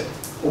to such a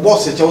or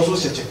was such also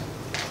such a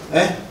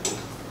eh?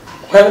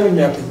 Why am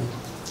I penny?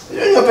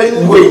 You're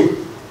penny way.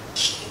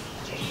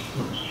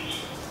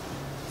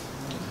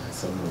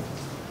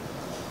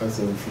 I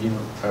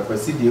can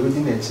see the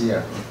ordinary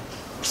here.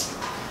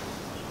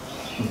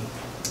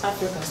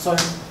 Africa,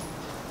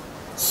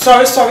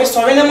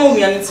 sorry, no more,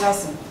 and it's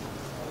happening.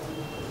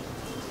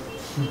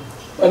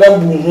 Madam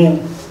Boom.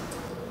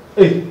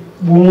 Hey,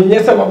 Boom,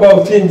 yes, I'm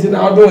about things in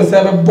our doors.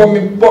 Have a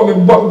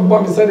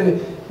bomb, said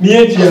the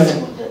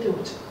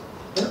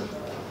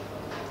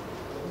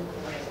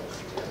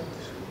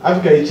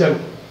Africa, each channel.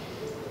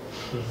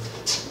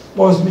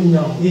 Boss me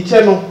now. Each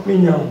channel, me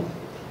now.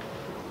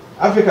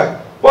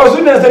 Africa. Boss,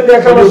 we never said,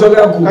 I can't show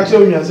catch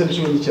you and send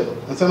you each other.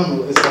 And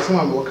some is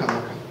someone will come.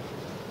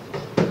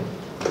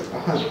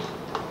 Aha.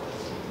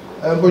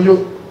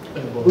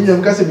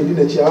 William Cassidy did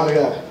a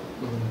chair.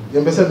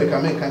 You better make a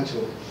man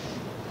country.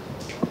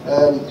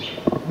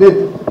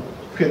 Babe,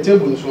 create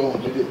tables wrong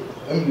with it.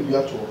 I'm the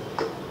beer to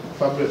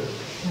fabric.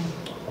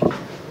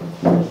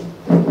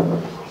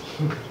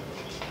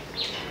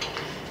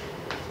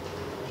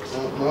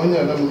 My only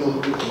alarm no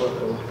more to work.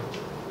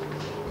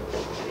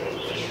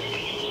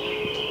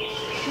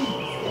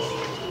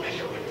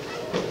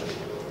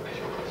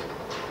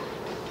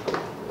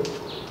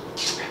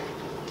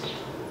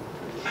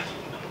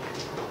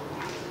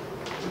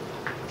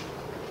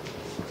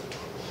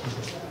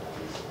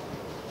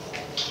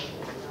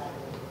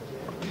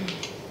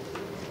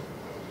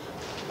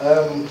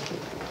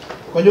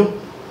 Kojo,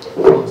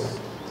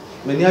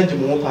 many are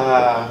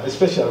more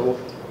special.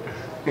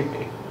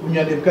 When you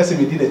are the person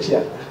within a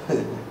chair,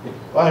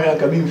 why are you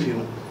coming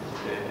film?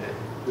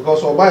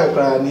 Because of my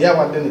cry near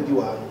what then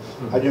you are.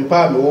 I jump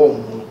by me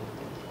warm.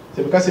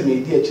 So because of me,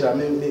 dear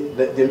chairman,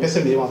 the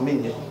person me one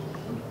minute.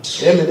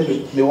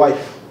 My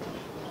wife.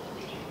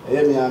 I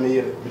am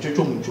here, but you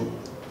told me to.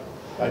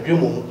 I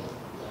dream on.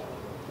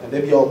 And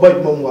then your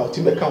boy mom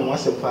to become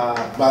once and far.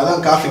 But I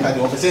don't care if I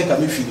don't say,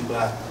 come if you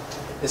are.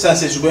 The son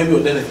says you will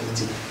be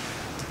identity.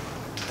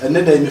 And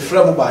then they may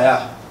frame by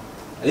her.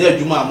 A year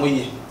Juma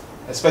Moye,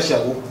 a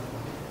special.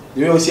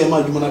 You will see a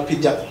man Jumana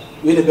Pija.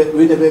 We never,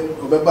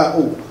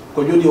 oh,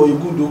 could you do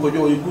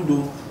good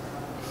do?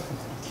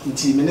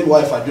 Inti, many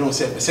wife I don't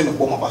say, the same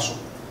bomb of us.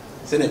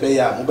 Send a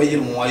bear, obey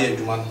him more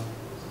Juman.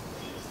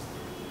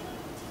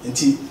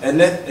 Inti, and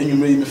then you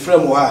may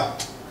frame war.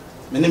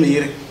 Many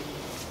may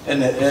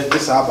and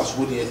this Abbas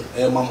would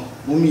a mum,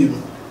 Mummy.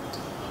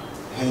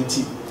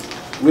 Inti,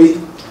 we.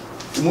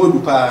 More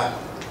pa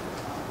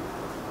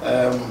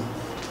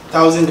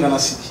 1,000 Ghana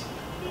cedi.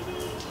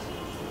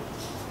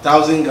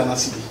 1,000 Ghana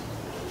cedi.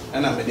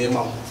 And I'm a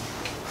mom.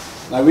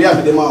 Now we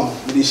have the mom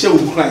with the show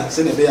crying,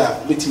 send a bear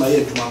with my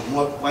head to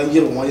 1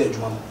 year or 1 year to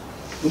one.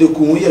 With a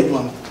cool year to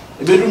one.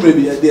 A bedroom may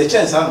be a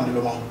chance I'm the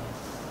mom.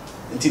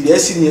 Until the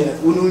senior,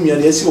 who knew me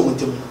and the SEO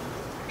to me.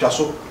 Just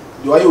so,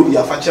 do I be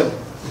a fatcher?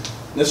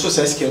 Let's just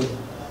ask him.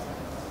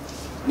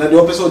 Now the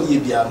opposite of the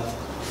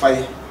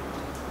fire.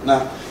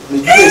 Now, the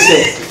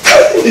say.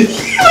 We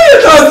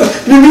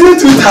made it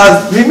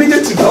 2,000. We made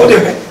it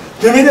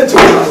 2,000.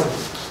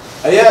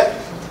 I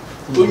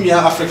don't know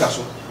Africa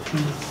so.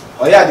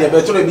 Oh yeah, the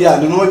better be. I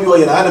don't know if you are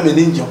an anime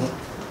ninja.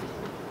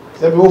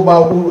 Say we go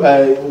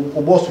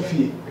boss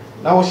fee.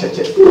 Now check.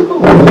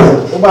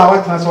 Oba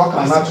what transfer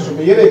can not to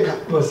be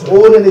here.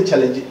 All the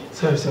challenge.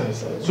 Sorry.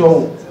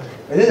 So,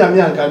 and then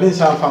I'm coming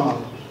some farmer.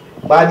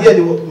 But dear,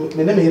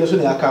 the name is on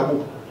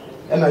Akabu.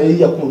 And I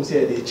hear come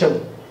say the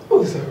chum.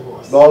 Oh, sorry.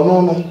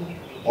 No.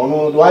 Oh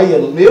no, do I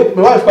hear?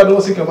 My wife got no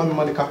sick of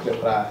money capital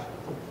cry.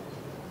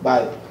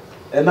 By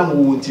and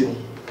I'm wanting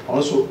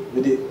also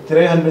with the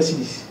 300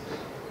 cities.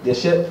 They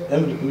share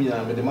every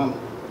community with the mom.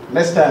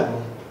 Next time,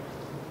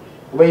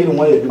 where you don't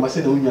want you must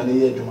say the union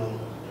here, Juman.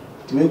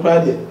 To make cry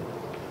there.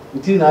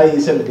 Within I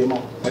send the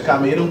mom. I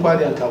can't make them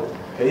quite and cow.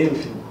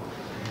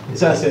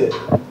 It's I said,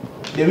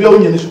 the real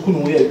union is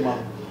couldn't wear, ma'am.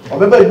 Or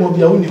maybe it will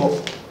be a only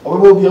hope. Or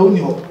will be only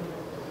hope.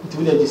 It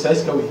will be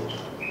a away.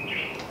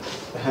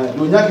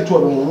 Do not get to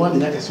one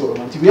next year.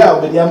 We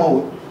are with the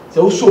amount.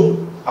 So,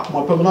 up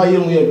my permanent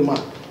young man.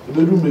 The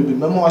bedroom may be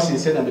memoirs in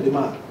Senna with the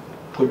man.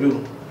 Could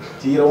you?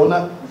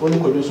 Tirona, only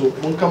could you so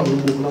won't come and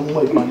move no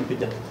more money.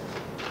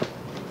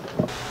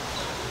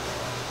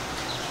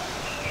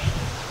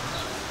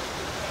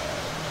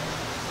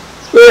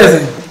 Where is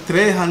it?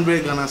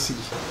 300 Ghana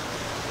cedi.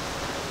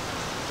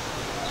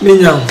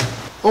 Minyam.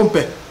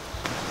 Ompe.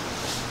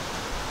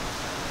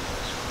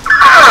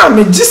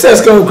 Me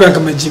Jesus can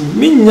crack my Jimmy.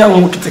 Minyam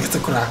won't take the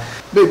cry.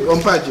 Babe,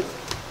 on page.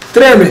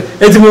 Treme,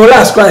 it's my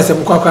last cry.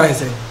 Some quack.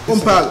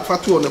 Umpal,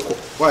 Fatu on the co.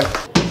 Why?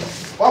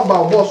 What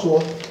about boss?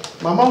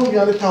 My mom will be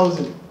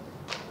 1,000.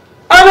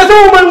 I'm a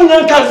woman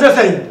who can't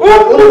say.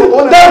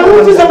 Oh, that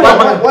was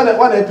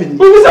one opinion.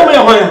 Who is a man?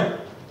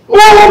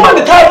 Oh, man,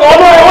 the car.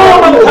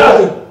 Oh, man, the car.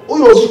 Oh,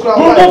 you're sick.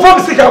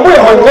 I'm going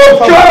to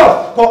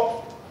go.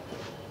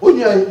 Oh,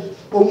 yeah.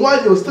 Oh,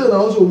 why you're still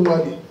also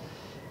money?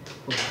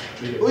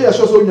 Oh, yeah,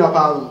 so your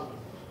pal.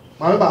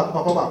 My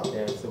papa.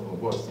 Yes,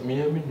 boss.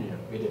 Me and me,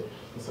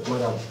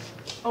 madam.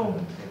 Oh,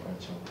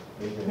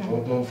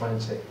 one fan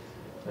check.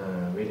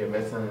 With the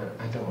messon,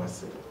 I don't want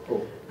to.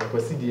 Oh, I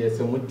could see the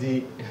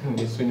SMD,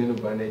 the swinging of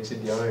Banach,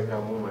 the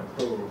American woman.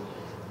 Oh,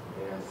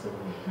 yes,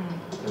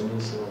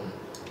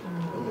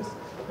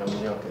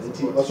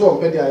 I saw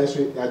Petty, I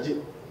say,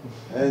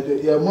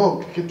 and your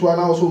mom kicked to an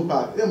house on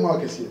part, a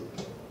market here.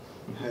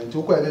 And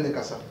took quite an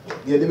casa.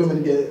 The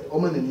living the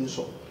woman in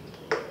so.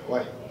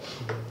 Why?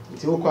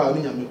 It's all quite a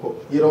minute.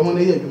 You're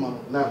only a human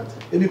now.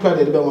 If you cried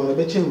at the bell on the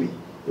betchin,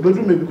 the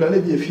bedroom may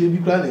be a few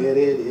big grand a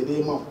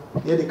day, mom.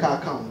 Near the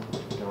car count.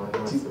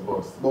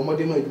 But what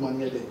do you know?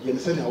 You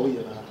send away.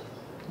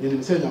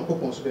 You send your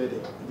coupons bed,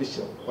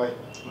 Bishop. Why?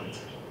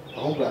 I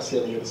won't glass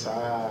here. Yes,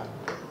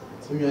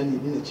 so you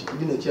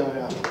didn't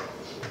cheer.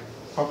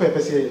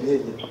 Papa, say,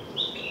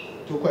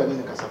 to quite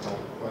a casapa.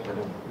 What I don't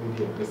know.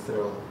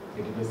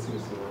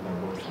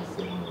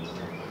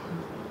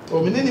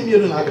 Oh, we didn't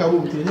hear an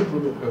account with any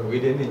problem. We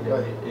didn't hear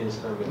an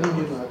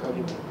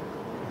account.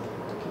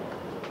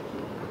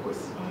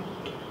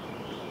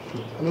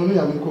 I don't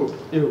know, I'm cool.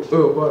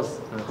 Oh, boss.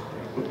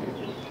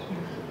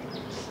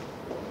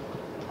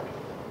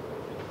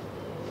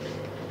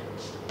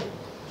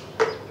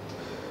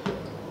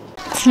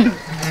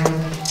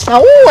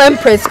 Oh,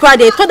 Empress, cried.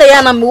 They told the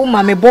young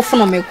woman, me both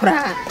on me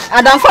cry.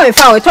 I don't find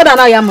I told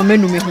I am a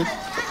menu.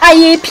 I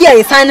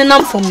appear signing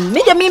up for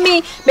me.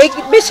 Make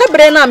Bishop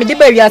Brenna, me the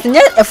barriers, and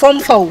yet a form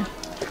foul.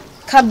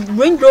 Cab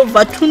Range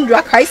Rover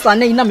Tundra Chrysler,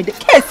 name the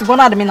case one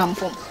of the men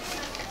from.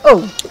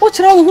 Oh, what's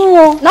wrong?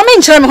 No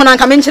mention when I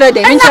come into the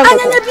day.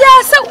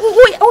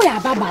 Oh, yeah,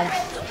 Baba.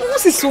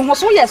 What's this so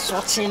much? Yes,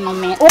 watching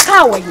on me. Oh,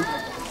 how are you?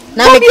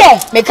 Now,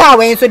 make our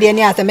way into the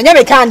answer. Me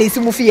never can this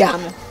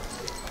Mufiano.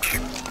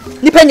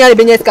 Nipenya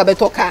Beneska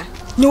Betoka.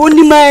 No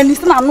only man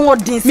is not more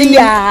this.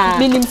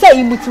 Meaning say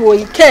you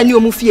can you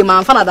move your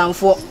man father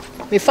for.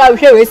 Me fire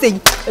here say,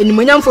 and you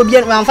may for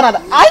being my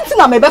father. I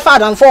think I'm a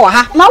father for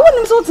her. Now,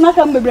 wouldn't so not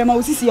come with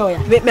Brema Sisia.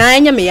 With my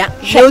enemy,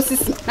 shows.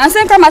 And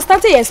send come a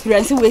starting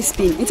experience in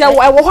Westpin. Until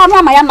I will harm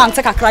my man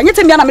take a cry. You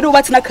tell me I'm a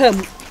what's not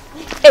come.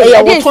 Eh,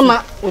 I did for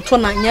my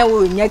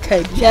new neck.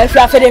 Yes,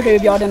 I feel it will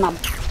be number.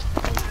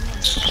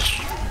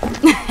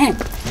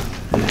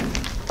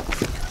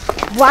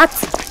 What?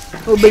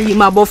 Obey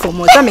my boy for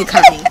more.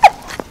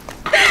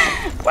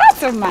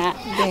 What's a man?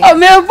 Oh,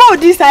 me about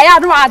this I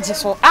had watched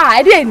so.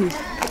 I didn't.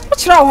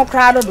 What's wrong,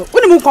 crowd?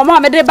 When you come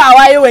on, me de bow,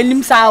 I will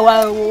limp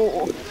sour.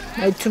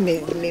 To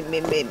me,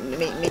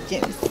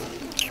 James.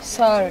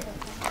 Sorry.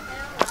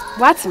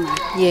 What's man?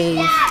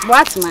 Yes.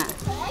 What's man?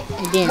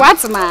 Again.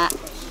 What's man?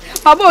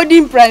 About the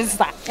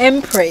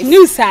Empress.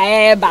 New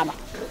say, Baba.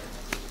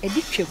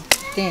 Addiction.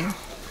 Then.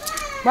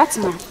 What's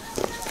man?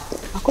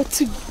 I got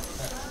to.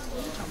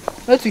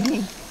 What you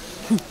mean?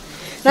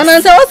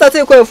 Nana, what's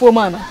that call for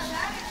mama?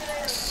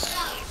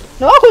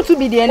 No, I could to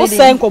be the enemy.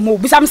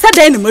 But I'm sad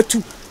anymore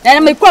too. And I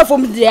may call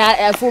from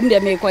the form they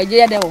make quite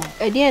dear.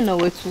 I didn't know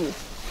it too.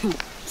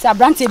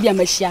 Sabranti be a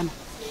machine.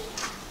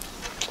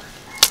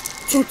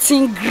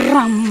 Tinting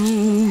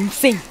gram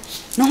thing.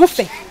 No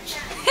fair.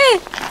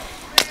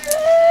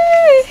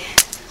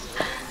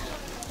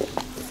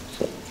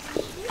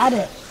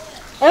 Ade.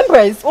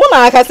 Empress, one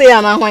I can say,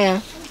 Anna,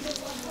 why?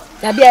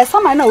 There be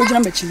some I know which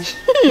number change.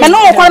 I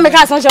know what make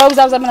us such a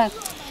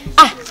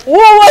ah,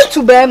 what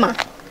to bear, ma?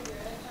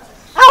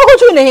 I'll go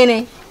to the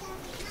henny.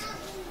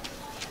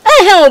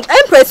 I held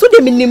Empress would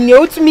have been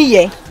new to me,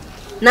 ye.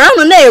 Now,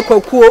 no, nay,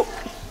 cocoa.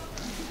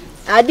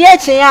 I dare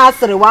change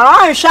answer while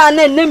I shall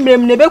name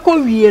him never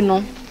call you,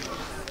 no.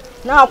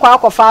 Now,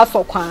 quack of fast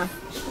or quan.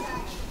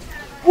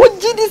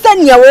 Would you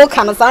descend your walk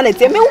on a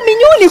sanity? Me,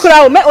 you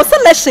crowd, or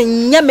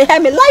selection, ye may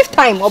have a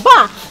lifetime or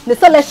bar. The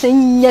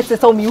selection, yes,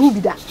 it's on you be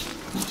that.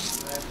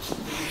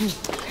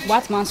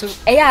 What man so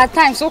at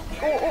times so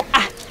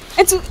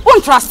and to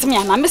won't trust me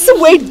and I'm missing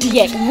wait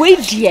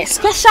dear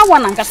special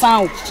one and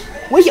sound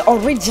we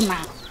original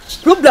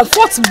problem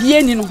for to be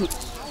any no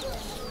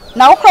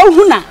now how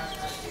huna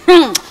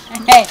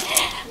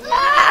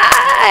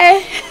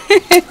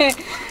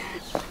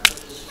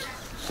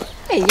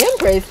hey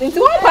Empress into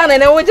one pan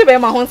and I want to be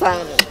my own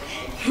son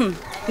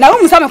now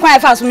we some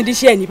quite fast with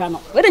this year nipa no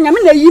we dey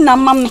nyame na yi na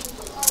mam me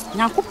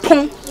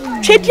yakopon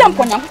twedi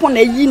ampon yakopon na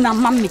yi na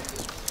mam me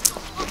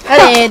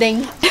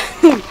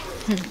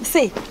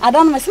say, I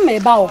don't miss me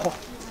about her.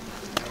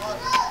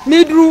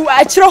 Me drew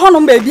a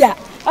children baby.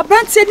 A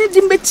brand said it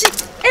in Betty,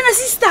 and a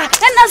sister,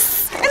 and a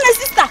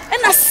sister,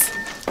 and us.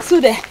 So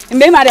there, and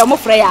be my own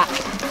Freya. I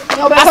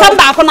come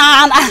back on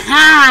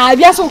aha,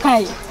 yes,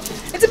 okay.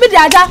 It's a bit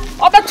other,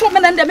 over 2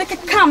 men and they make a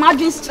calm out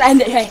this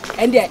strand hair,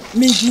 and there,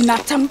 me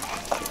not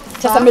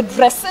just a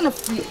dress and a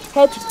free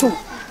head to toe.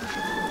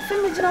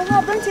 Female,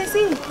 how brand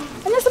say,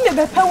 and let's make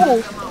a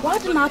power.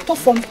 What do not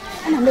perform,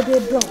 and I'm a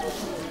bit broke.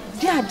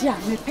 Dear,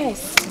 my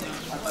purse.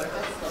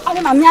 I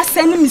want to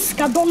send me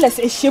 $6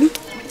 a shame.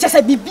 Just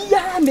a baby,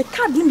 me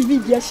card me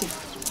be a shame.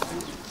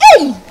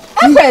 Hey,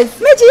 Empress,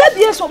 make you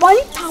be so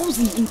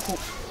 1,000 info.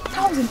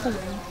 1,000 for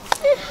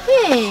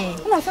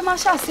Na fe ma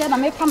sha se na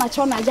me pa na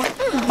cho na ja.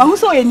 Ma hu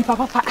so ye ni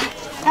papa.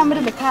 Na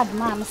me de card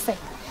man say.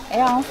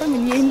 I'm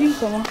family ending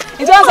come.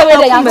 It was a way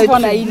that I'm going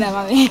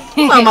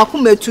to Mama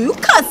come to you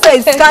can't say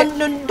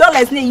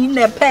 $100 in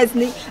a purse.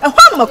 And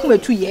one of come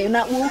to you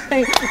now. What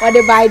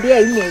the buy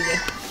there in here.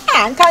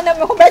 And kind of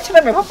go back to me,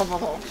 Papa.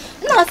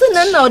 Nothing,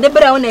 no, the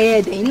brown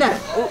air.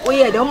 We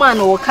had a man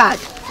or card.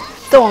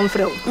 So on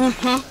through.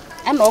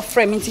 I'm off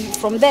from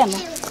them.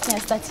 I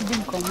started to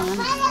come on.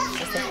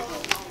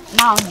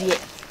 Now, dear.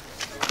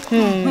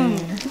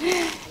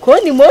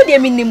 Call him more, dear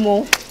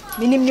minimum.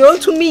 Minimum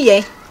to me,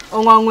 eh?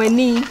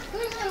 Onwani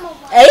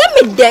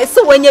me de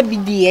so wanya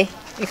bidie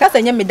because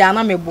anya me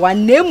dana me boa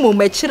na mu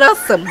ma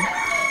kirasem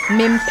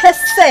me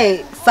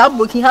mpese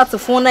saboki hat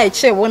phone na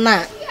eche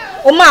wona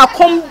o ma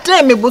kom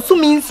de me bosu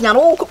minsia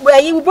no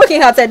yi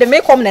boki hat de me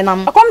kom ne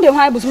nam kom de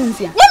hwan bosu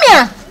minsia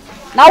nyemia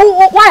na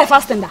why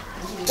fasting da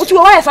uti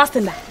why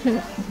fasting da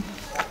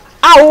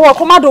wo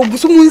komado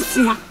bosu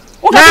minsia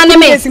o ka ne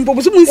me simpo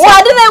bosu minsia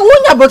wa de na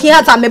wunya boki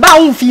hat me ba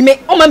won me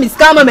o ma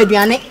miska ma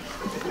maduane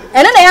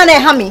ene na ya na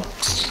ha me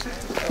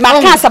ma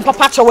kan sa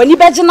papa cho wani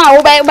beje na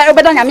wo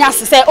be da nyame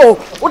ase say oh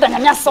wo da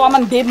nyame ase wa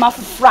man be ma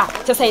fufura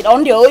che say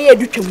on de o ye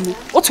dutwemu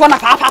wo to na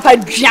papa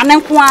duane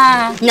nko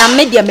a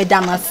nyame de me da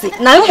na se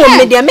na mo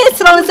me de me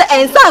sra no se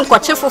ensa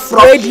nkoche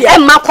fufura e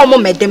ma komo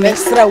me de me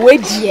sra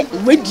wedie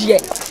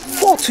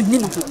fort ni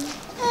no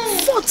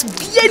fort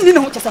bie ni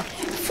no che say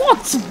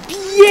fort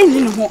bie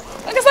ni no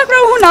ka sa kra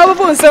hu na wo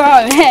bo so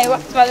he wa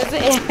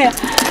say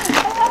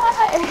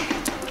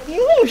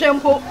you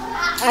shempo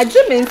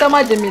ajime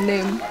nsama je me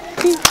name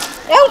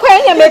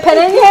Enkwanya me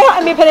pene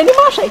ni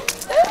ma hwe.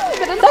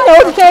 Da na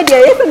o twa dia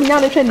ye fami nya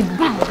na twa ni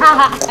ba.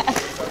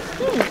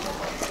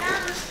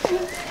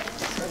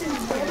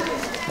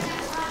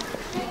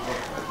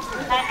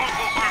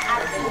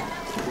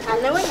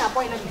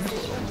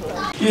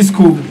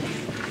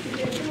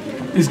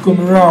 Isco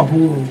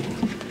mirahu.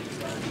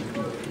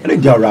 Ele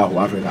jarahu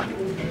Africa.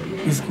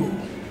 Isco.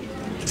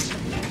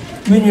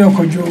 Mini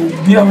okojo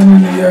bia me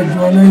ni ye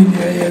adwo na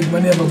ye adwo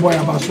na be boy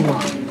abaso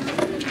a.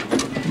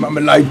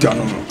 Mama light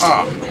down.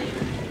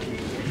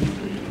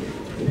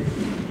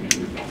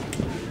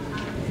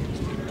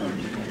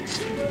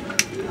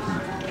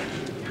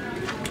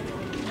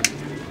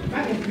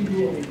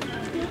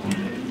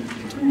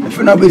 If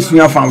you not be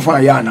seeing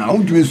fan ya now, how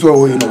do you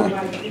so you know?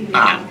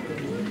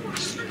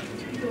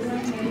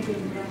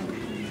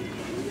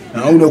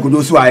 Now no could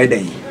do so I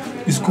day.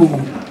 It's cool.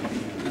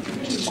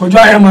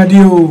 Koja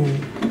amadio.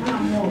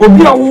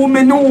 Obi a wo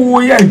me no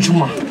wo ya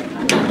adwuma.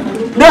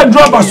 Na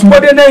drop us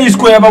body na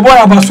Isco ya boy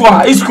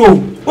abaswa Isco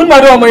un ma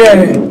do mo ye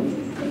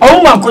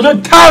awu ma ko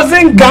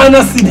 1000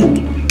 Ghana cedi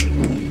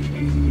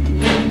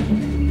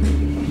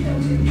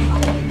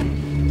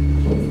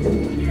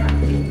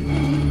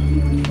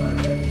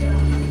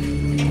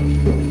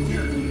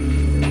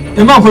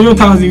e ma ko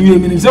 1000 we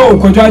me say o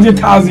ko jaje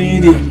 1000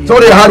 yi so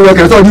they hard work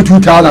so do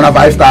 2000 and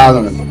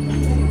 5000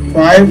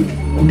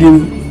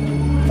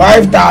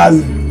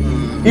 5000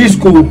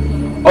 Isco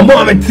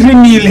omo me 3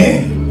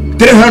 million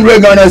 300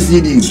 Ghana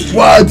cedis.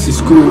 What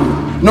is cool?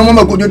 No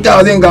mama could do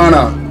 1000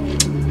 Ghana.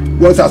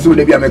 What's a so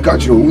they be a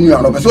catch you?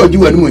 So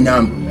you and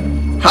Munyam.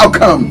 How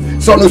come?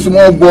 So no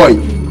small boy.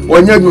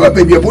 When you are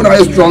baby,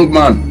 a strong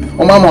man.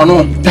 Oh mama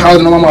no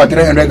 1000 mama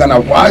 300 Ghana.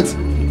 What?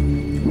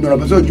 You don't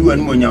know so you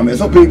and Munyam.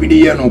 So baby the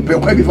year no pay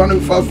quite be fun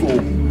fast for.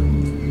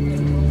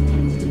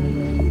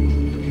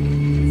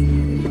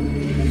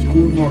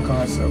 School no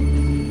cancel.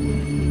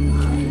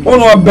 Oh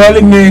no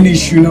barely main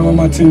issue na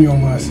mama tin your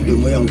mass. The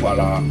way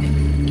ngwala.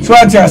 So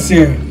what you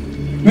say?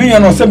 Me you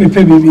know say me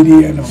pay baby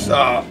there no.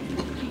 Sir.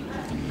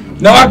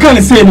 Now I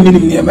can't say any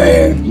minimum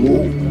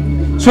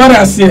man. So what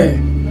I say?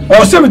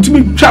 Or say me to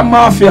me trap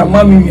mafia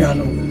mami me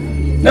no.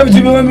 Never to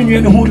me mami me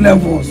no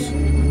levels.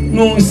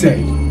 No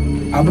say.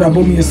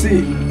 Abrabo me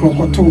say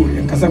krokoto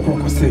en kasa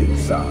krokose.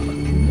 Sir.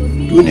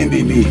 Do ne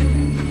baby.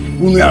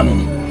 Unu ano.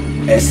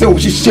 E say o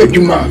hihye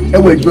dwuma e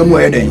wa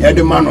dwuma e den e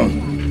de ma no.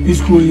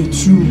 It's really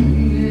true.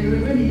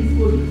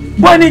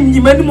 Boy ni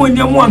mani mo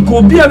nyam anka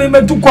obi a me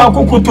metu kwa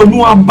akokoto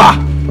nu aba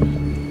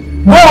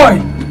boy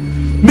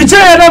mi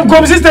che na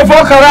kom sister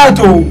 4 karat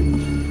o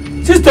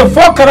sister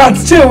 4 karat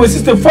che we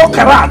sister 4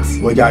 karat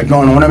we ja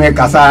don no me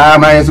kasa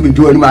ma yesu bi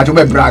tuani ma to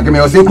be brag me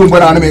o se ko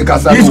bora na me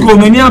kasa Isco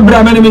me ni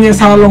abra me ni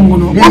salon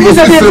no o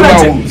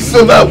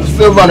se be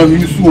silver no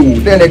mi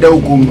su den da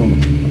okum no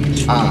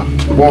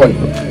boy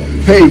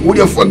hey would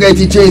you forget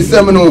to change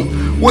some no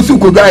wo su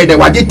ko guide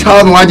wa di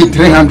 1000 wa di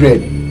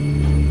 300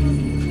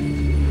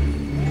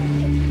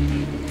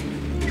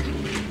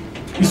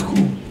 Isco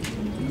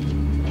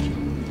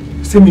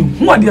se me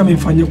hu ade am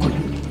fanye ko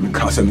me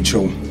ka se me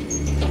chew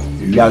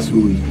ya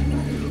su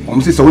o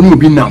mo se so oni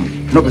obi nam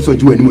no be so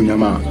ju ani mo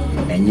nyama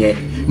enye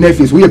na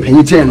face wo ye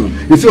panyi chen no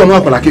ye se ono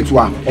akola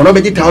ketua ono be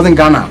 1000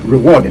 Ghana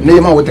reward na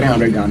ye ma wo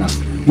 300 Ghana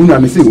unu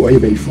am se wo ye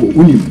be fu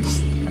uni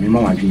ami ma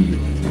wa dwin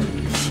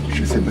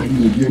je se ba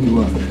ni bi ani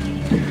wa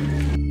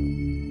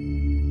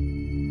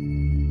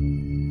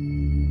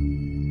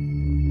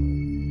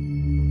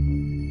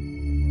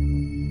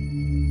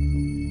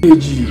If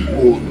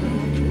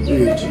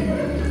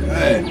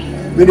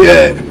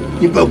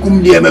I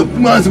come there, my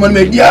commands on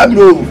my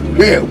diablo.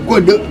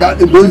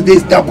 Those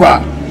days,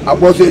 Takwa. I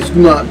was a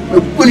schooner.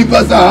 Police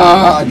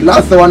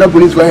last one,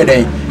 police were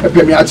there. I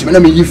pay me actually.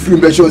 Let me give free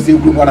measures in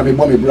group one of a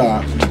bomb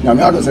blah. Now,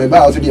 I don't say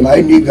about to my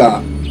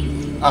nigga.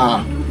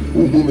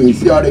 Who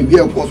see how they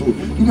get possible.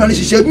 You manage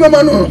to shake my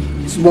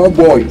man. Small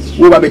boy,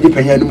 who are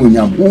depending on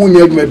you. Who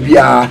need me be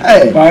a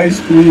hey, by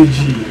school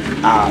G.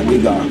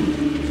 Nigga.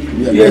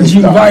 Yeah, G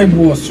vibe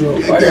was true.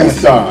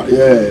 Yes,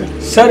 yeah.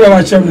 Sorry, I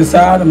watch him the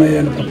side of my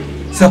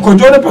end. So,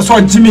 control the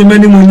person Jimmy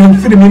many money,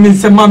 3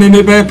 minutes, and mammy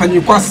may be a penny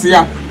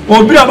quasia.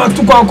 Or be about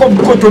to go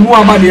to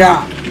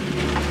Muammadia.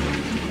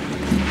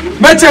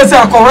 Matches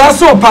are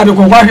Corasso,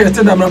 Padago, why here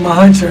to them, my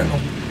huncher.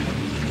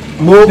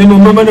 More than a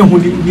moment who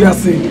we are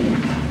saying.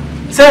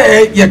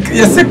 Say,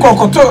 yes, say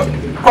Coco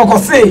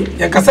say,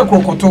 Yakasa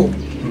Cocoto.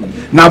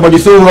 Now, but you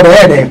saw over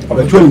there of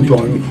a 20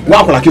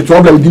 walk like a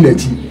trouble with dinner.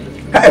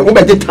 Hey, over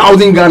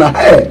 1,000 Ghana.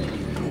 Hey,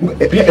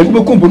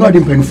 we come not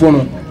in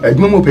Penfono, a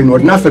Momo Pen or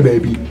Nasa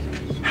baby.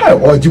 How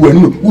or you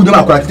who don't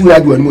have to do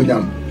any more.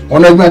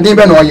 On a day,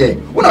 or ye,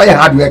 when I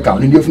had work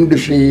out in the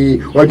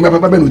shade or my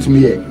papa to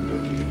me.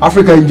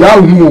 Africa in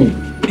Yao Moon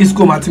is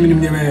come at me.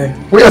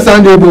 We are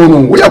Sunday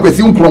Bono, we are with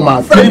you from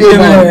us.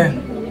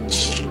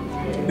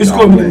 It's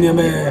coming near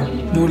me,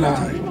 no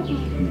lie.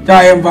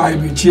 Die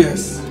vibe,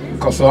 cheers.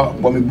 Cause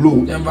for me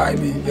blue,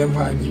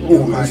 vibe.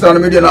 Oh, son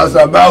of me, that's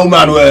a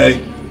bowman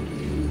way.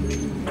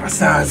 I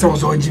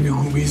saw Jimmy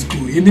who is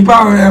cool. In the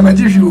power, I'm a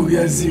Jimmy,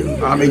 yes,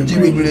 I'm a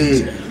Jimmy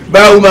Blade.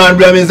 Bowman,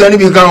 Bremen, only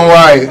become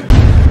white.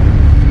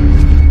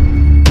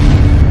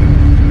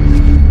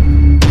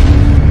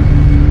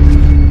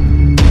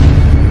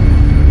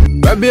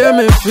 Baby,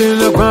 I'm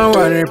feeling like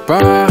worry pa.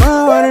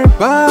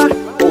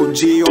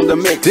 OG on the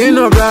mix.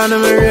 Tino Brown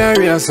and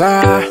Maria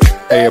Sa.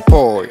 Hey,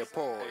 boy.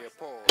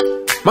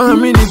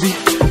 Mammy Nibi,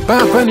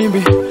 Papa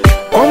Nibi.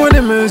 Oh, when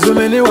the so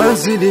many one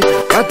city.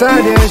 But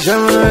I didn't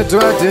show to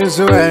attend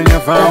so I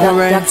found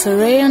away. That's a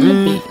ray on the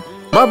beat.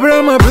 My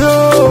bro.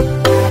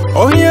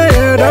 Oh,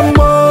 yeah, that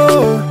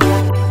more.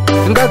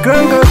 Nga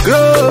granga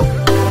grow.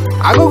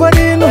 I go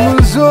in the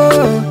muzo.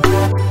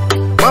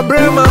 My bro.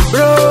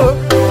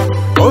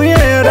 Oh,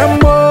 yeah, that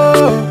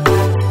more.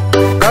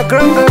 Nga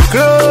granga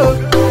grow.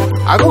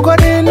 I go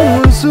in the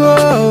muzo.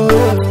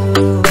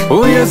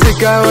 Oh, yeah,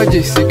 Sika,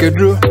 Jessica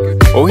drew.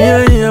 Oh,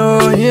 yeah,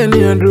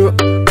 Drew.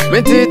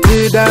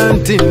 Metete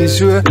Dante,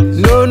 sure.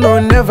 No,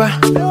 never.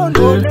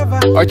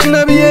 Oh,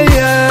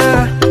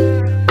 Chinabia,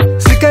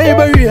 Sika,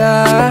 Barria.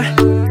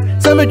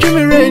 Some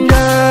Jimmy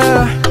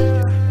Ranger.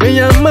 Me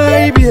and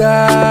my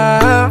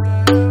beer.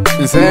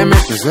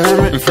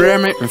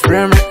 Frame it.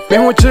 Me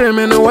watch him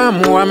in a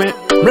woman.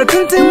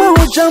 Retenting my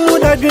jamu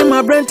that dream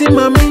my brand in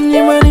my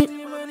mini money.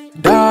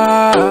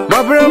 Da,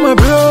 my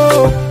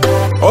bro.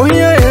 Oh,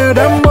 yeah,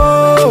 that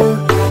more.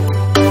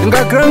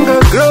 Nga granga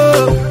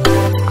grow.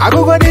 I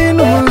go